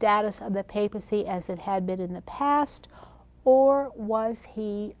the status of the papacy as it had been in the past, or was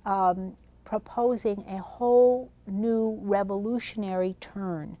he proposing a whole new revolutionary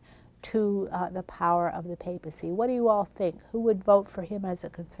turn to the power of the papacy? What do you all think? Who would vote for him as a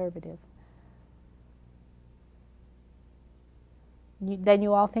conservative? Then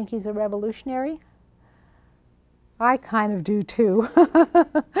you all think he's a revolutionary? I kind of do too.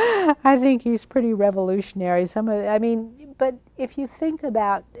 I think he's pretty revolutionary. But if you think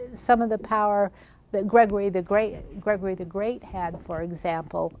about some of the power that Gregory the Great had, for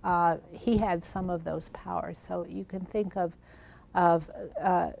example, he had some of those powers. So you can think of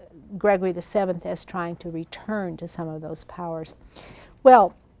Gregory VII as trying to return to some of those powers.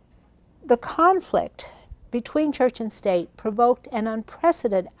 Well, the conflict between church and state provoked an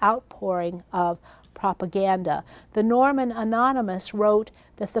unprecedented outpouring of propaganda. The Norman Anonymous wrote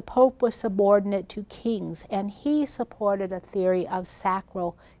that the Pope was subordinate to kings, and he supported a theory of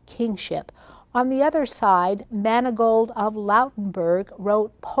sacral kingship. On the other side, Manigold of Lautenburg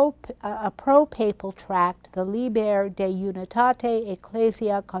wrote a pro-papal tract, the Liber de Unitate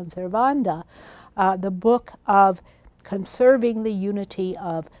Ecclesia Conservanda, the book of conserving the unity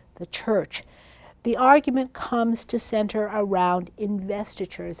of the church. The argument comes to center around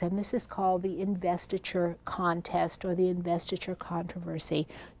investitures, and this is called the investiture contest or the investiture controversy.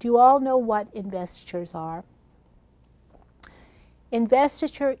 Do you all know what investitures are?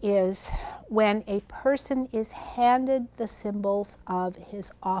 Investiture is when a person is handed the symbols of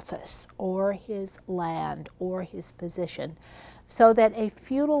his office or his land or his position, so that a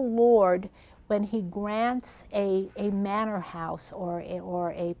feudal lord, when he grants a manor house or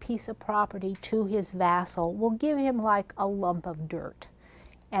a piece of property to his vassal, will give him like a lump of dirt.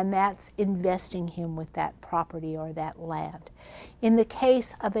 And that's investing him with that property or that land. In the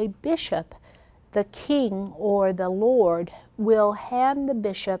case of a bishop, the king or the lord will hand the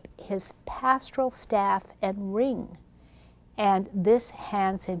bishop his pastoral staff and ring, and this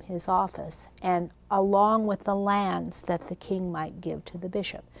hands him his office, and along with the lands that the king might give to the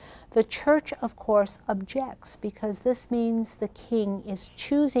bishop. The church, of course, objects, because this means the king is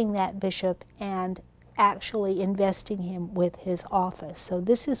choosing that bishop and actually investing him with his office. So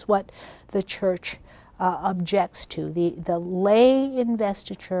this is what the church objects to, the lay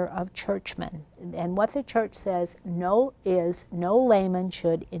investiture of churchmen. And what the church says no layman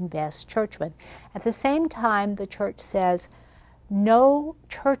should invest churchmen. At the same time, the church says no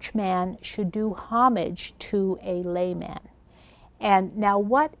churchman should do homage to a layman. And now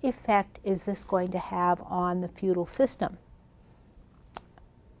what effect is this going to have on the feudal system?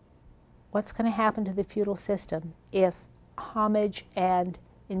 What's going to happen to the feudal system if homage and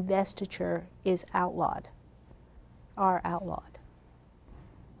investiture is outlawed, are outlawed?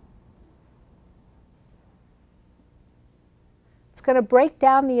 It's going to break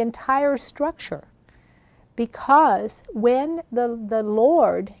down the entire structure, because when the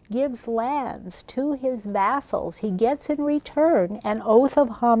Lord gives lands to his vassals, he gets in return an oath of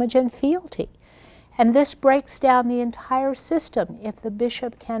homage and fealty. And this breaks down the entire system if the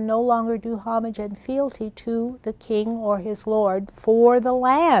bishop can no longer do homage and fealty to the king or his lord for the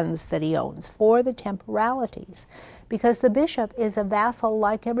lands that he owns, for the temporalities. Because the bishop is a vassal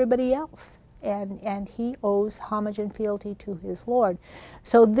like everybody else, and he owes homage and fealty to his lord.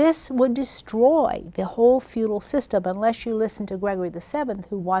 So this would destroy the whole feudal system, unless you listen to Gregory VII,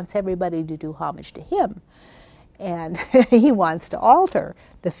 who wants everybody to do homage to him. And he wants to alter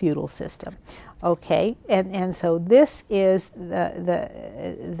the feudal system. Okay, and so this is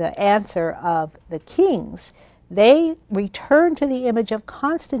the answer of the kings. They return to the image of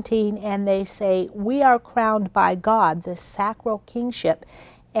Constantine and they say, we are crowned by God, the sacral kingship,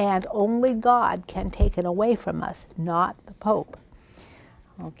 and only God can take it away from us, not the Pope.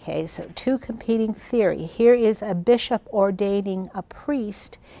 Okay, so two competing theories. Here is a bishop ordaining a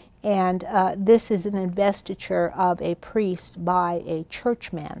priest, and this is an investiture of a priest by a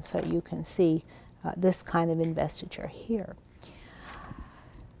churchman. So you can see this kind of investiture here.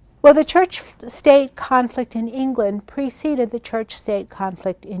 Well, the church-state conflict in England preceded the church-state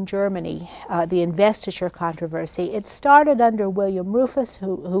conflict in Germany, the investiture controversy. It started under William Rufus,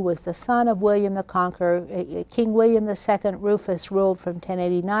 who was the son of William the Conqueror. King William II Rufus ruled from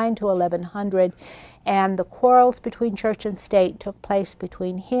 1089 to 1100, and the quarrels between church and state took place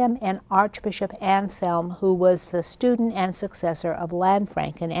between him and Archbishop Anselm, who was the student and successor of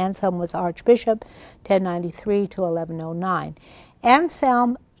Lanfranc. And Anselm was archbishop 1093 to 1109.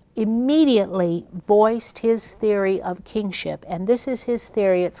 Anselm immediately voiced his theory of kingship, and this is his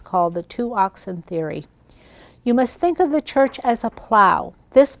theory. It's called the two oxen theory. You must think of the church as a plow.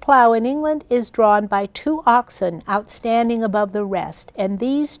 This plow in England is drawn by two oxen outstanding above the rest, and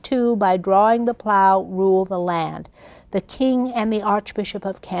these two, by drawing the plow, rule the land, the king and the Archbishop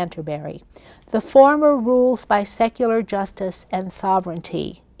of Canterbury. The former rules by secular justice and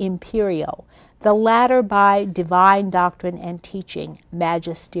sovereignty, imperio, the latter by divine doctrine and teaching,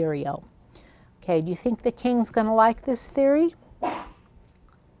 magisterio. Okay, do you think the king's going to like this theory?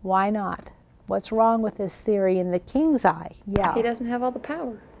 Why not? What's wrong with this theory in the king's eye? Yeah. He doesn't have all the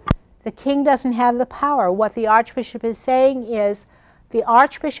power. The king doesn't have the power. What the archbishop is saying is the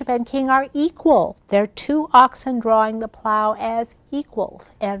archbishop and king are equal. They're two oxen drawing the plow as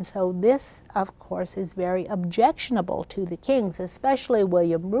equals. And so this, of course, is very objectionable to the kings, especially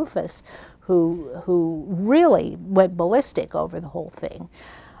William Rufus, who really went ballistic over the whole thing.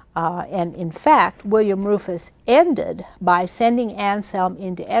 And in fact, William Rufus ended by sending Anselm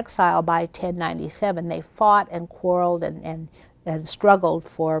into exile by 1097. They fought and quarreled and struggled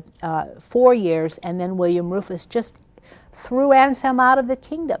for 4 years, and then William Rufus just threw Anselm out of the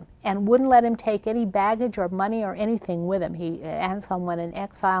kingdom and wouldn't let him take any baggage or money or anything with him. Anselm went in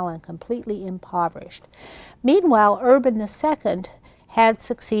exile and completely impoverished. Meanwhile, Urban II had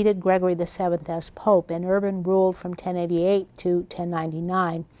succeeded Gregory VII as Pope, and Urban ruled from 1088 to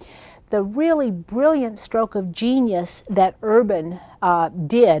 1099. The really brilliant stroke of genius that Urban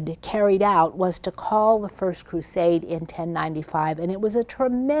carried out, was to call the First Crusade in 1095, and it was a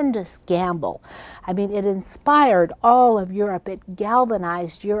tremendous gamble. I mean, it inspired all of Europe. It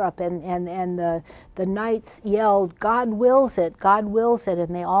galvanized Europe, and the knights yelled, "God wills it, God wills it,"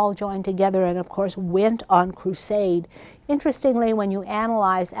 and they all joined together and, of course, went on crusade. Interestingly, when you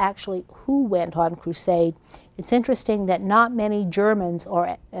analyze actually who went on crusade, it's interesting that not many Germans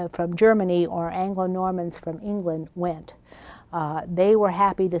from Germany or Anglo-Normans from England went. They were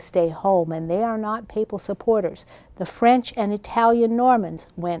happy to stay home, and they are not papal supporters. The French and Italian Normans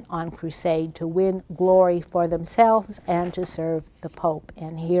went on crusade to win glory for themselves and to serve the Pope.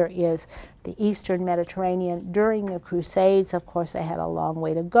 And here is the Eastern Mediterranean during the Crusades. Of course, they had a long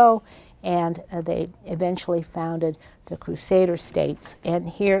way to go, and they eventually founded the Crusader states. And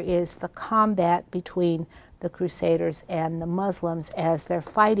here is the combat between the Crusaders and the Muslims as they're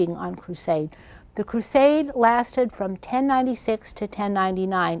fighting on crusade. The crusade lasted from 1096 to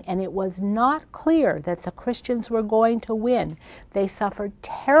 1099, and it was not clear that the Christians were going to win. They suffered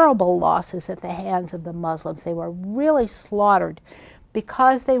terrible losses at the hands of the Muslims. They were really slaughtered.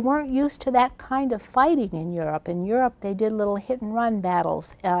 because they weren't used to that kind of fighting in Europe. In Europe, they did little hit-and-run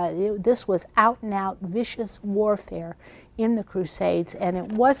battles. This was out-and-out vicious warfare in the Crusades, and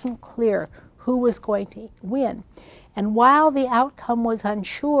it wasn't clear who was going to win. And while the outcome was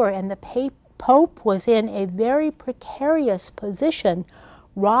unsure and the Pope was in a very precarious position,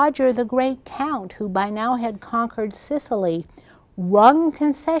 Roger the Great Count, who by now had conquered Sicily, wrung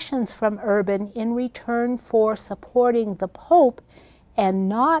concessions from Urban in return for supporting the Pope and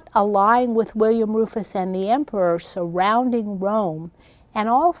not allying with William Rufus and the Emperor surrounding Rome, and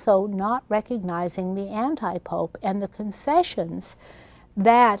also not recognizing the anti-pope. And the concessions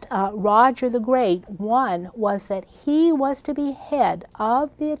that Roger the Great won was that he was to be head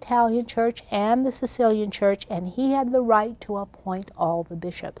of the Italian church and the Sicilian church, and he had the right to appoint all the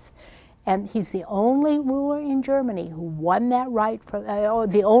bishops. And he's the only ruler in Germany who won that right from, or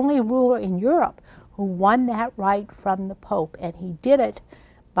the only ruler in Europe who won that right from the Pope. And he did it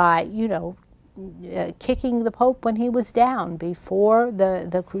by, kicking the Pope when he was down before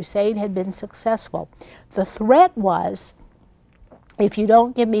the crusade had been successful. The threat was, if you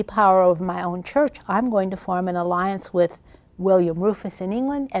don't give me power over my own church, I'm going to form an alliance with William Rufus in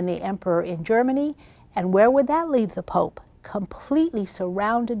England and the Emperor in Germany. And where would that leave the Pope? Completely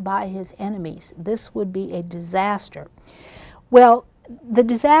surrounded by his enemies. This would be a disaster. Well, the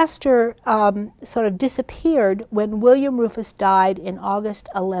disaster sort of disappeared when William Rufus died in August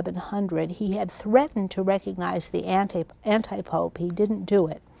 1100. He had threatened to recognize the anti-pope. He didn't do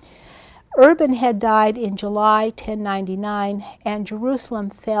it. Urban had died in July 1099, and Jerusalem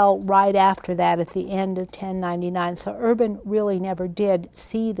fell right after that at the end of 1099. So Urban really never did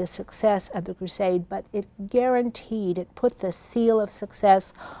see the success of the crusade, but it guaranteed, it put the seal of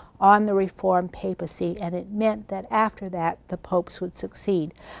success on the Reformed papacy, and it meant that after that the popes would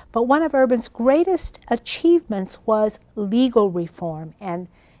succeed. But one of Urban's greatest achievements was legal reform,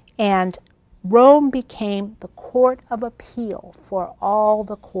 and Rome became the court of appeal for all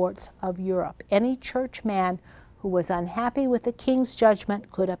the courts of Europe. Any churchman who was unhappy with the king's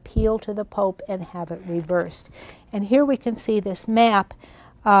judgment could appeal to the Pope and have it reversed. And here we can see this map.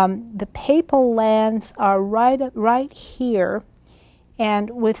 The papal lands are right here,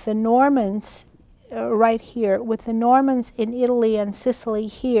 and with the Normans right here, with the Normans in Italy and Sicily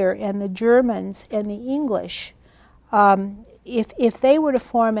here, and the Germans and the English, if they were to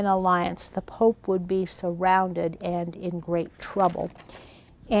form an alliance, the Pope would be surrounded and in great trouble.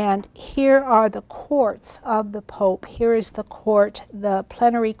 And here are the courts of the Pope. Here is the court, the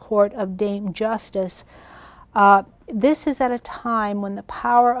plenary court of Dame Justice. This is at a time when the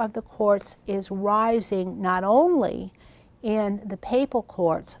power of the courts is rising, not only in the papal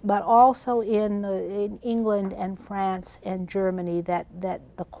courts, but also in England and France and Germany, that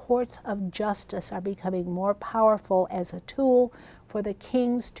the courts of justice are becoming more powerful as a tool for the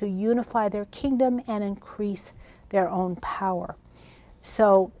kings to unify their kingdom and increase their own power.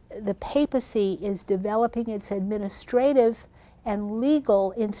 So the papacy is developing its administrative and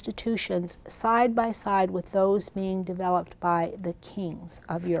legal institutions side by side with those being developed by the kings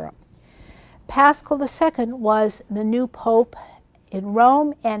of Europe. Paschal II was the new pope in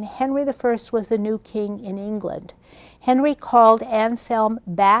Rome, and Henry I was the new king in England. Henry called Anselm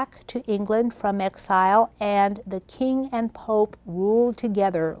back to England from exile, and the king and pope ruled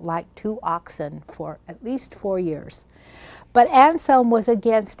together like two oxen for at least 4 years. But Anselm was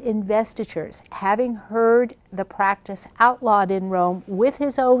against investitures, having heard the practice outlawed in Rome with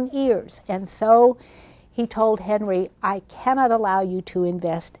his own ears, and so he told Henry, "I cannot allow you to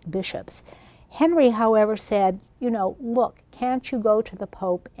invest bishops." Henry, however, said, look, can't you go to the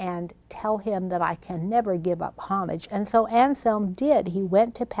Pope and tell him that I can never give up homage? And so Anselm did. He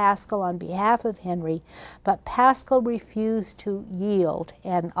went to Paschal on behalf of Henry, but Paschal refused to yield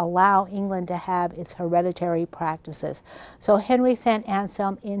and allow England to have its hereditary practices. So Henry sent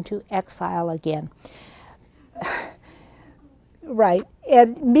Anselm into exile again. Right.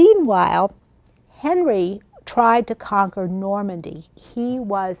 And meanwhile, Henry tried to conquer Normandy. He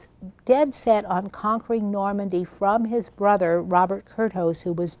was dead set on conquering Normandy from his brother, Robert Curthose,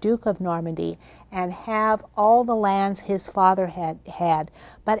 who was Duke of Normandy, and have all the lands his father had.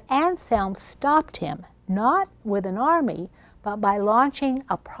 But Anselm stopped him, not with an army, but by launching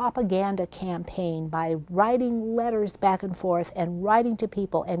a propaganda campaign, by writing letters back and forth and writing to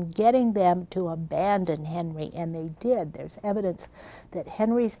people and getting them to abandon Henry. And they did. There's evidence that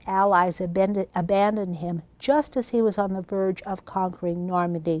Henry's allies abandoned him just as he was on the verge of conquering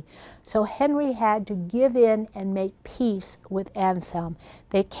Normandy. So Henry had to give in and make peace with Anselm.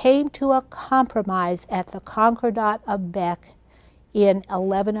 They came to a compromise at the Concordat of Bec in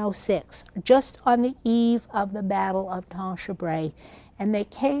 1106, just on the eve of the Battle of Tanchebray, and they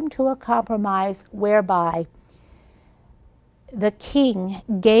came to a compromise whereby the king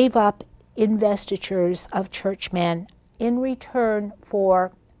gave up investitures of churchmen in return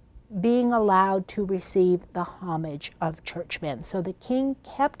for being allowed to receive the homage of churchmen. So the king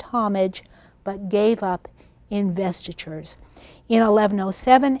kept homage but gave up investitures. In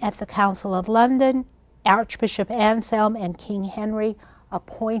 1107, at the Council of London, Archbishop Anselm and King Henry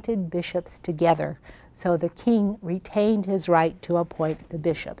appointed bishops together. So the king retained his right to appoint the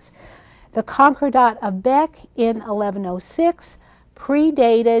bishops. The Concordat of Bec in 1106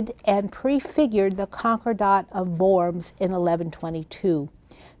 predated and prefigured the Concordat of Worms in 1122.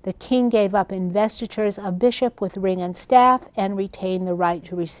 The king gave up investitures of bishop with ring and staff and retained the right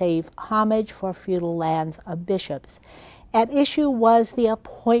to receive homage for feudal lands of bishops. At issue was the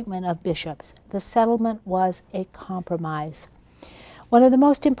appointment of bishops. The settlement was a compromise. One of the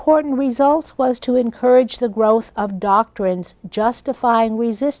most important results was to encourage the growth of doctrines justifying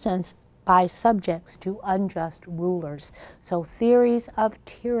resistance by subjects to unjust rulers. So theories of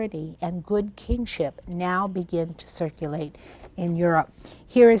tyranny and good kingship now begin to circulate in Europe.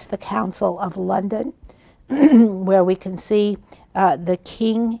 Here is the Council of London, where we can see the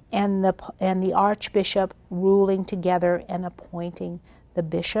king and the archbishop ruling together and appointing the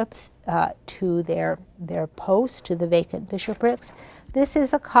bishops to their posts, to the vacant bishoprics. This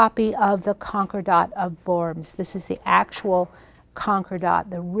is a copy of the Concordat of Worms. This is the actual Concordat,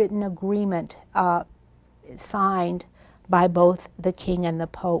 the written agreement signed by both the king and the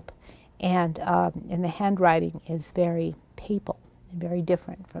pope. And the handwriting is very papal and very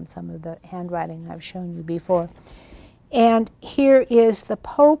different from some of the handwriting I've shown you before. And here is the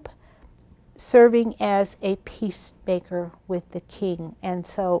pope serving as a peacemaker with the king, and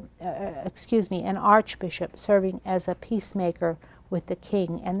so, an archbishop serving as a peacemaker with the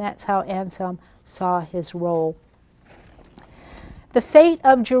king, and that's how Anselm saw his role. The fate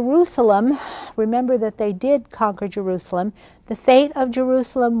of Jerusalem, remember that they did conquer Jerusalem, the fate of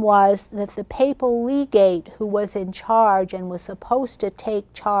Jerusalem was that the papal legate who was in charge and was supposed to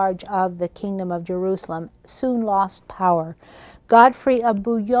take charge of the kingdom of Jerusalem soon lost power. Godfrey of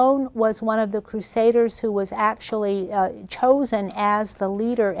Bouillon was one of the crusaders who was actually chosen as the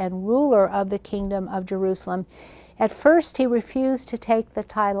leader and ruler of the kingdom of Jerusalem. At first, he refused to take the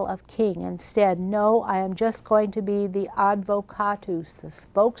title of king. Instead, no, I am just going to be the advocatus, the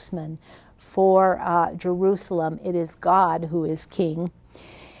spokesman for Jerusalem. It is God who is king.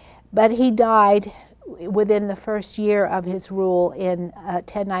 But he died within the first year of his rule in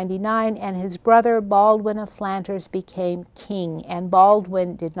 1099, and his brother Baldwin of Flanders became king. And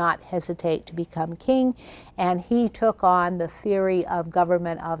Baldwin did not hesitate to become king, and he took on the theory of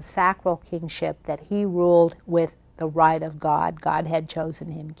government of sacral kingship, that he ruled with the right of God. God had chosen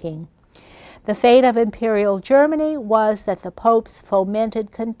him king. The fate of imperial Germany was that the popes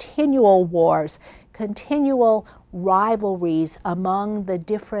fomented continual wars, continual rivalries among the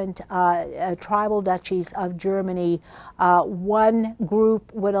different tribal duchies of Germany. One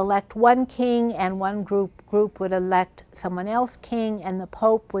group would elect one king, and one group would elect someone else king, and the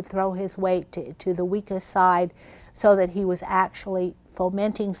pope would throw his weight to the weakest side, so that he was actually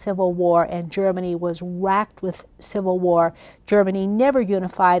fomenting civil war, and Germany was racked with civil war. Germany never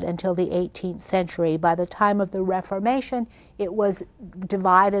unified until the 18th century. By the time of the Reformation, it was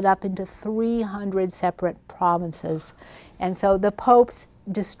divided up into 300 separate provinces. And so the popes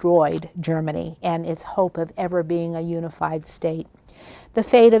destroyed Germany and its hope of ever being a unified state. The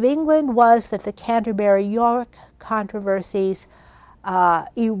fate of England was that the Canterbury-York controversies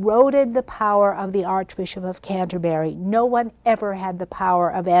eroded the power of the Archbishop of Canterbury. No one ever had the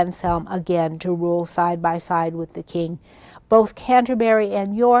power of Anselm again to rule side by side with the king. Both Canterbury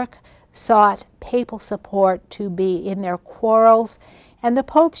and York sought papal support to be in their quarrels, and the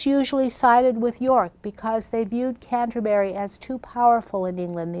popes usually sided with York because they viewed Canterbury as too powerful in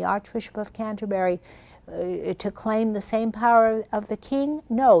England. The Archbishop of Canterbury to claim the same power of the king?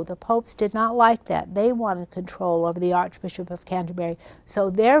 No, the popes did not like that. They wanted control over the Archbishop of Canterbury. So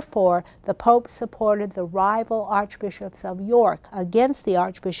therefore, the popes supported the rival archbishops of York against the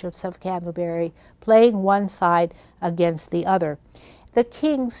archbishops of Canterbury, playing one side against the other. The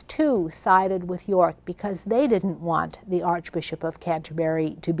kings, too, sided with York because they didn't want the Archbishop of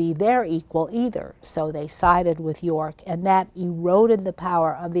Canterbury to be their equal either. So they sided with York, and that eroded the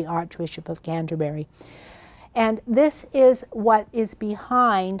power of the Archbishop of Canterbury. And this is what is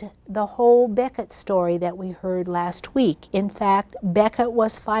behind the whole Becket story that we heard last week. In fact, Becket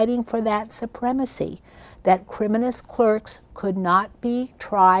was fighting for that supremacy, that criminous clerks could not be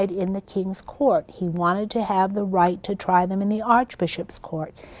tried in the king's court. He wanted to have the right to try them in the archbishop's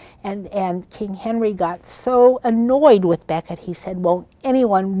court. And King Henry got so annoyed with Becket, he said, "Won't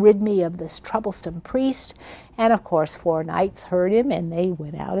anyone rid me of this troublesome priest?" And of course, 4 knights heard him, and they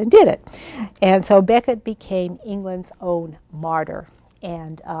went out and did it. And so Becket became England's own martyr.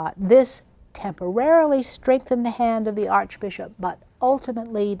 And this temporarily strengthened the hand of the archbishop, but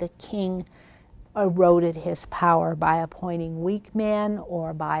ultimately the king eroded his power by appointing weak men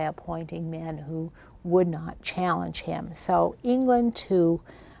or by appointing men who would not challenge him. So England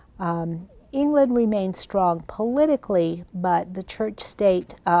remained strong politically, but the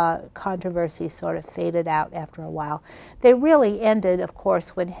church-state controversy sort of faded out after a while. They really ended, of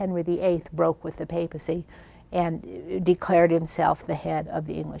course, when Henry VIII broke with the papacy and declared himself the head of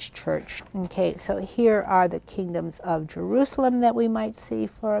the English church. Okay, so here are the kingdoms of Jerusalem that we might see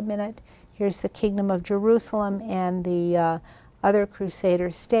for a minute. Here's the kingdom of Jerusalem and the other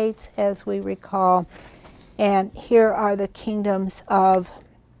Crusader states, as we recall. And here are the kingdoms of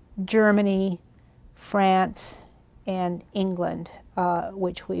Germany, France, and England,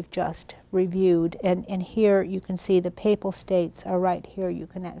 which we've just reviewed. And here you can see the papal states are right here. You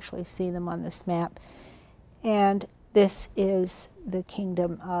can actually see them on this map. And this is the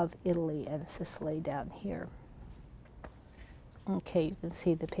kingdom of Italy and Sicily down here. Okay, you can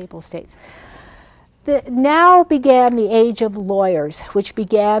see the papal states. Now began the age of lawyers, which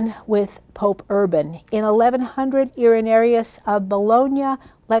began with Pope Urban. In 1100, Irenaeus of Bologna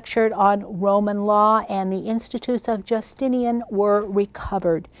lectured on Roman law, and the Institutes of Justinian were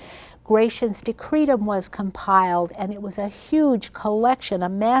recovered. Gratian's Decretum was compiled, and it was a huge collection, a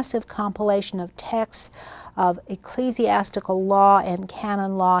massive compilation of texts of ecclesiastical law and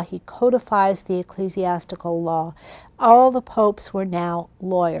canon law. He codifies the ecclesiastical law. All the popes were now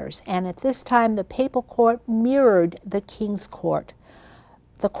lawyers, and at this time the papal court mirrored the king's court.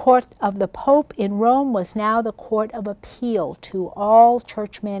 The court of the Pope in Rome was now the court of appeal to all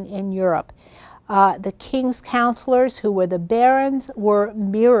churchmen in Europe. The king's counselors, who were the barons, were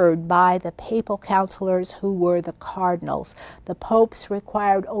mirrored by the papal counselors, who were the cardinals. The popes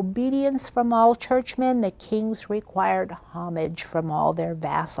required obedience from all churchmen. The kings required homage from all their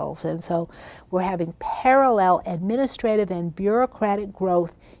vassals. And so we're having parallel administrative and bureaucratic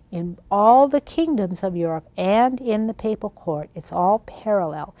growth in all the kingdoms of Europe and in the papal court. It's all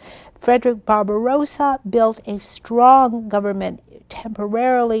parallel. Frederick Barbarossa built a strong government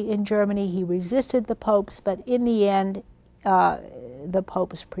temporarily in Germany. He resisted the popes, but in the end, the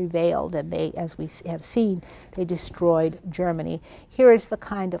popes prevailed, and they, as we have seen, they destroyed Germany. Here is the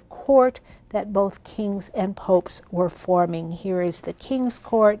kind of court that both kings and popes were forming. Here is the king's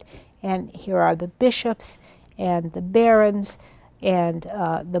court, and here are the bishops and the barons and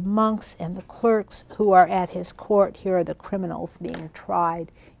the monks and the clerks who are at his court. Here are the criminals being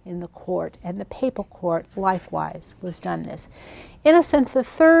tried in the court, and the papal court likewise was done this. Innocent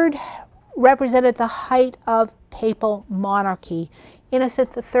III represented the height of papal monarchy. Innocent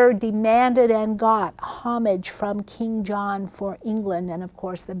III demanded and got homage from King John for England, and of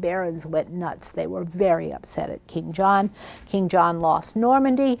course the barons went nuts. They were very upset at King John. King John lost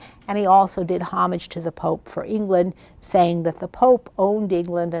Normandy, and he also did homage to the Pope for England, saying that the Pope owned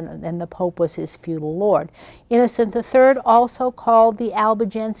England and the Pope was his feudal lord. Innocent III also called the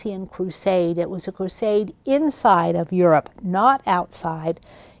Albigensian Crusade. It was a crusade inside of Europe, not outside.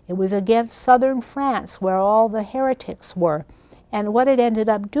 It was against southern France, where all the heretics were. And what it ended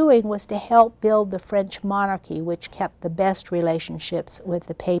up doing was to help build the French monarchy, which kept the best relationships with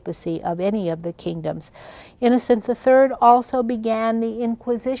the papacy of any of the kingdoms. Innocent III also began the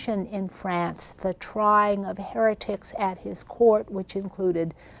Inquisition in France, the trying of heretics at his court, which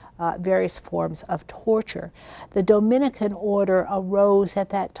included various forms of torture. The Dominican order arose at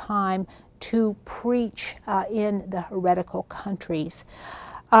that time to preach in the heretical countries.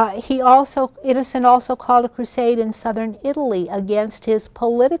 Innocent also called a crusade in southern Italy against his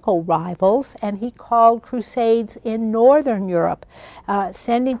political rivals, and he called crusades in northern Europe,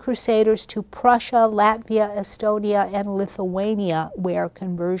 sending crusaders to Prussia, Latvia, Estonia, and Lithuania, where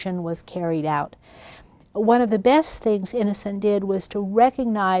conversion was carried out. One of the best things Innocent did was to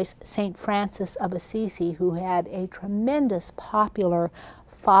recognize St. Francis of Assisi, who had a tremendous popular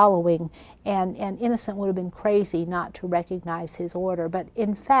following, and Innocent would have been crazy not to recognize his order. But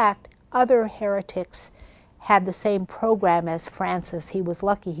in fact, other heretics had the same program as Francis. He was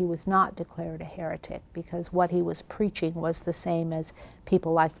lucky he was not declared a heretic, because what he was preaching was the same as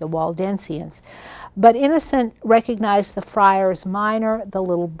people like the Waldensians. But Innocent recognized the friars minor, the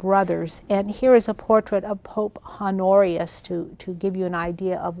little brothers. And here is a portrait of Pope Honorius to give you an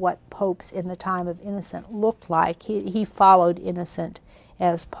idea of what popes in the time of Innocent looked like. He followed Innocent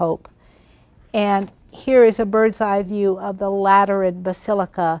as pope. And here is a bird's eye view of the Lateran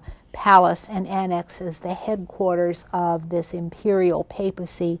Basilica palace and annexes, the headquarters of this imperial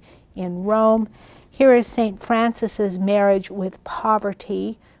papacy in Rome. Here is St. Francis's marriage with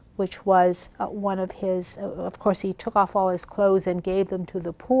poverty, which was one of his, of course he took off all his clothes and gave them to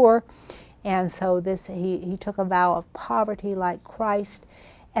the poor, and so he took a vow of poverty like Christ,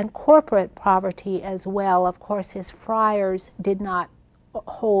 and corporate poverty as well. Of course his friars did not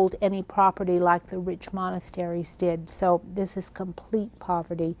hold any property like the rich monasteries did. So this is complete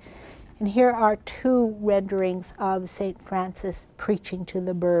poverty. And here are two renderings of St. Francis preaching to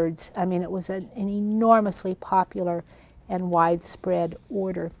the birds. I mean, it was an enormously popular and widespread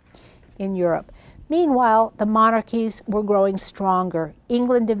order in Europe. Meanwhile, the monarchies were growing stronger.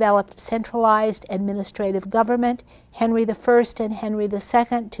 England developed centralized administrative government. Henry I and Henry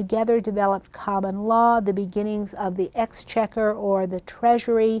II together developed common law, the beginnings of the exchequer or the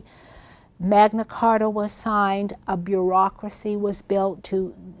treasury. Magna Carta was signed. A bureaucracy was built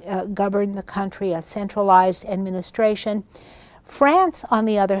to govern the country, a centralized administration. France, on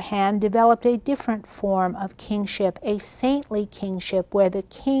the other hand, developed a different form of kingship, a saintly kingship where the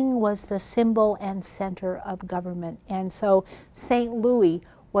king was the symbol and center of government. And so St. Louis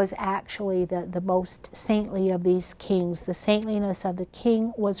was actually the most saintly of these kings. The saintliness of the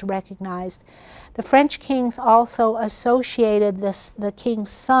king was recognized. The French kings also associated the king's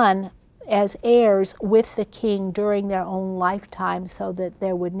son as heirs with the king during their own lifetime, so that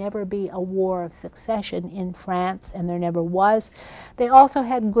there would never be a war of succession in France, and there never was. They also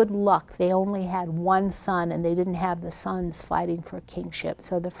had good luck. They only had one son, and they didn't have the sons fighting for kingship,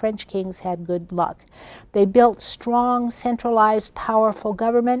 so the French kings had good luck. They built strong, centralized, powerful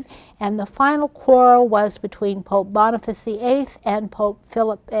government, and the final quarrel was between Pope Boniface VIII and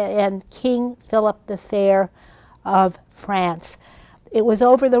King Philip the Fair of France. It was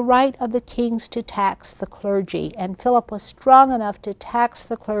over the right of the kings to tax the clergy, and Philip was strong enough to tax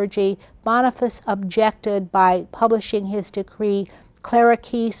the clergy. Boniface objected by publishing his decree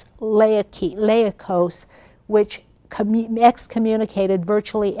Clericis Laicos, which excommunicated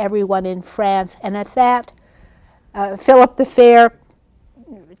virtually everyone in France, and at that Philip the Fair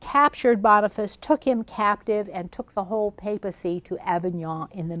captured Boniface, took him captive, and took the whole papacy to Avignon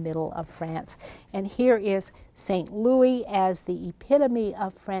in the middle of France. And here is St. Louis as the epitome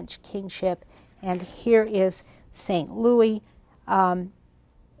of French kingship, and here is St. Louis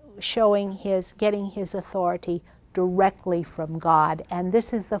getting his authority directly from God. And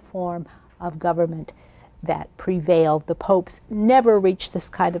this is the form of government that prevailed. The popes never reached this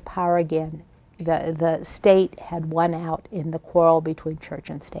kind of power again. The state had won out in the quarrel between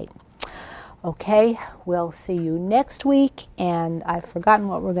church and state. Okay, we'll see you next week, and I've forgotten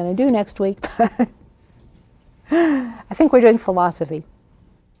what we're going to do next week. I think we're doing philosophy.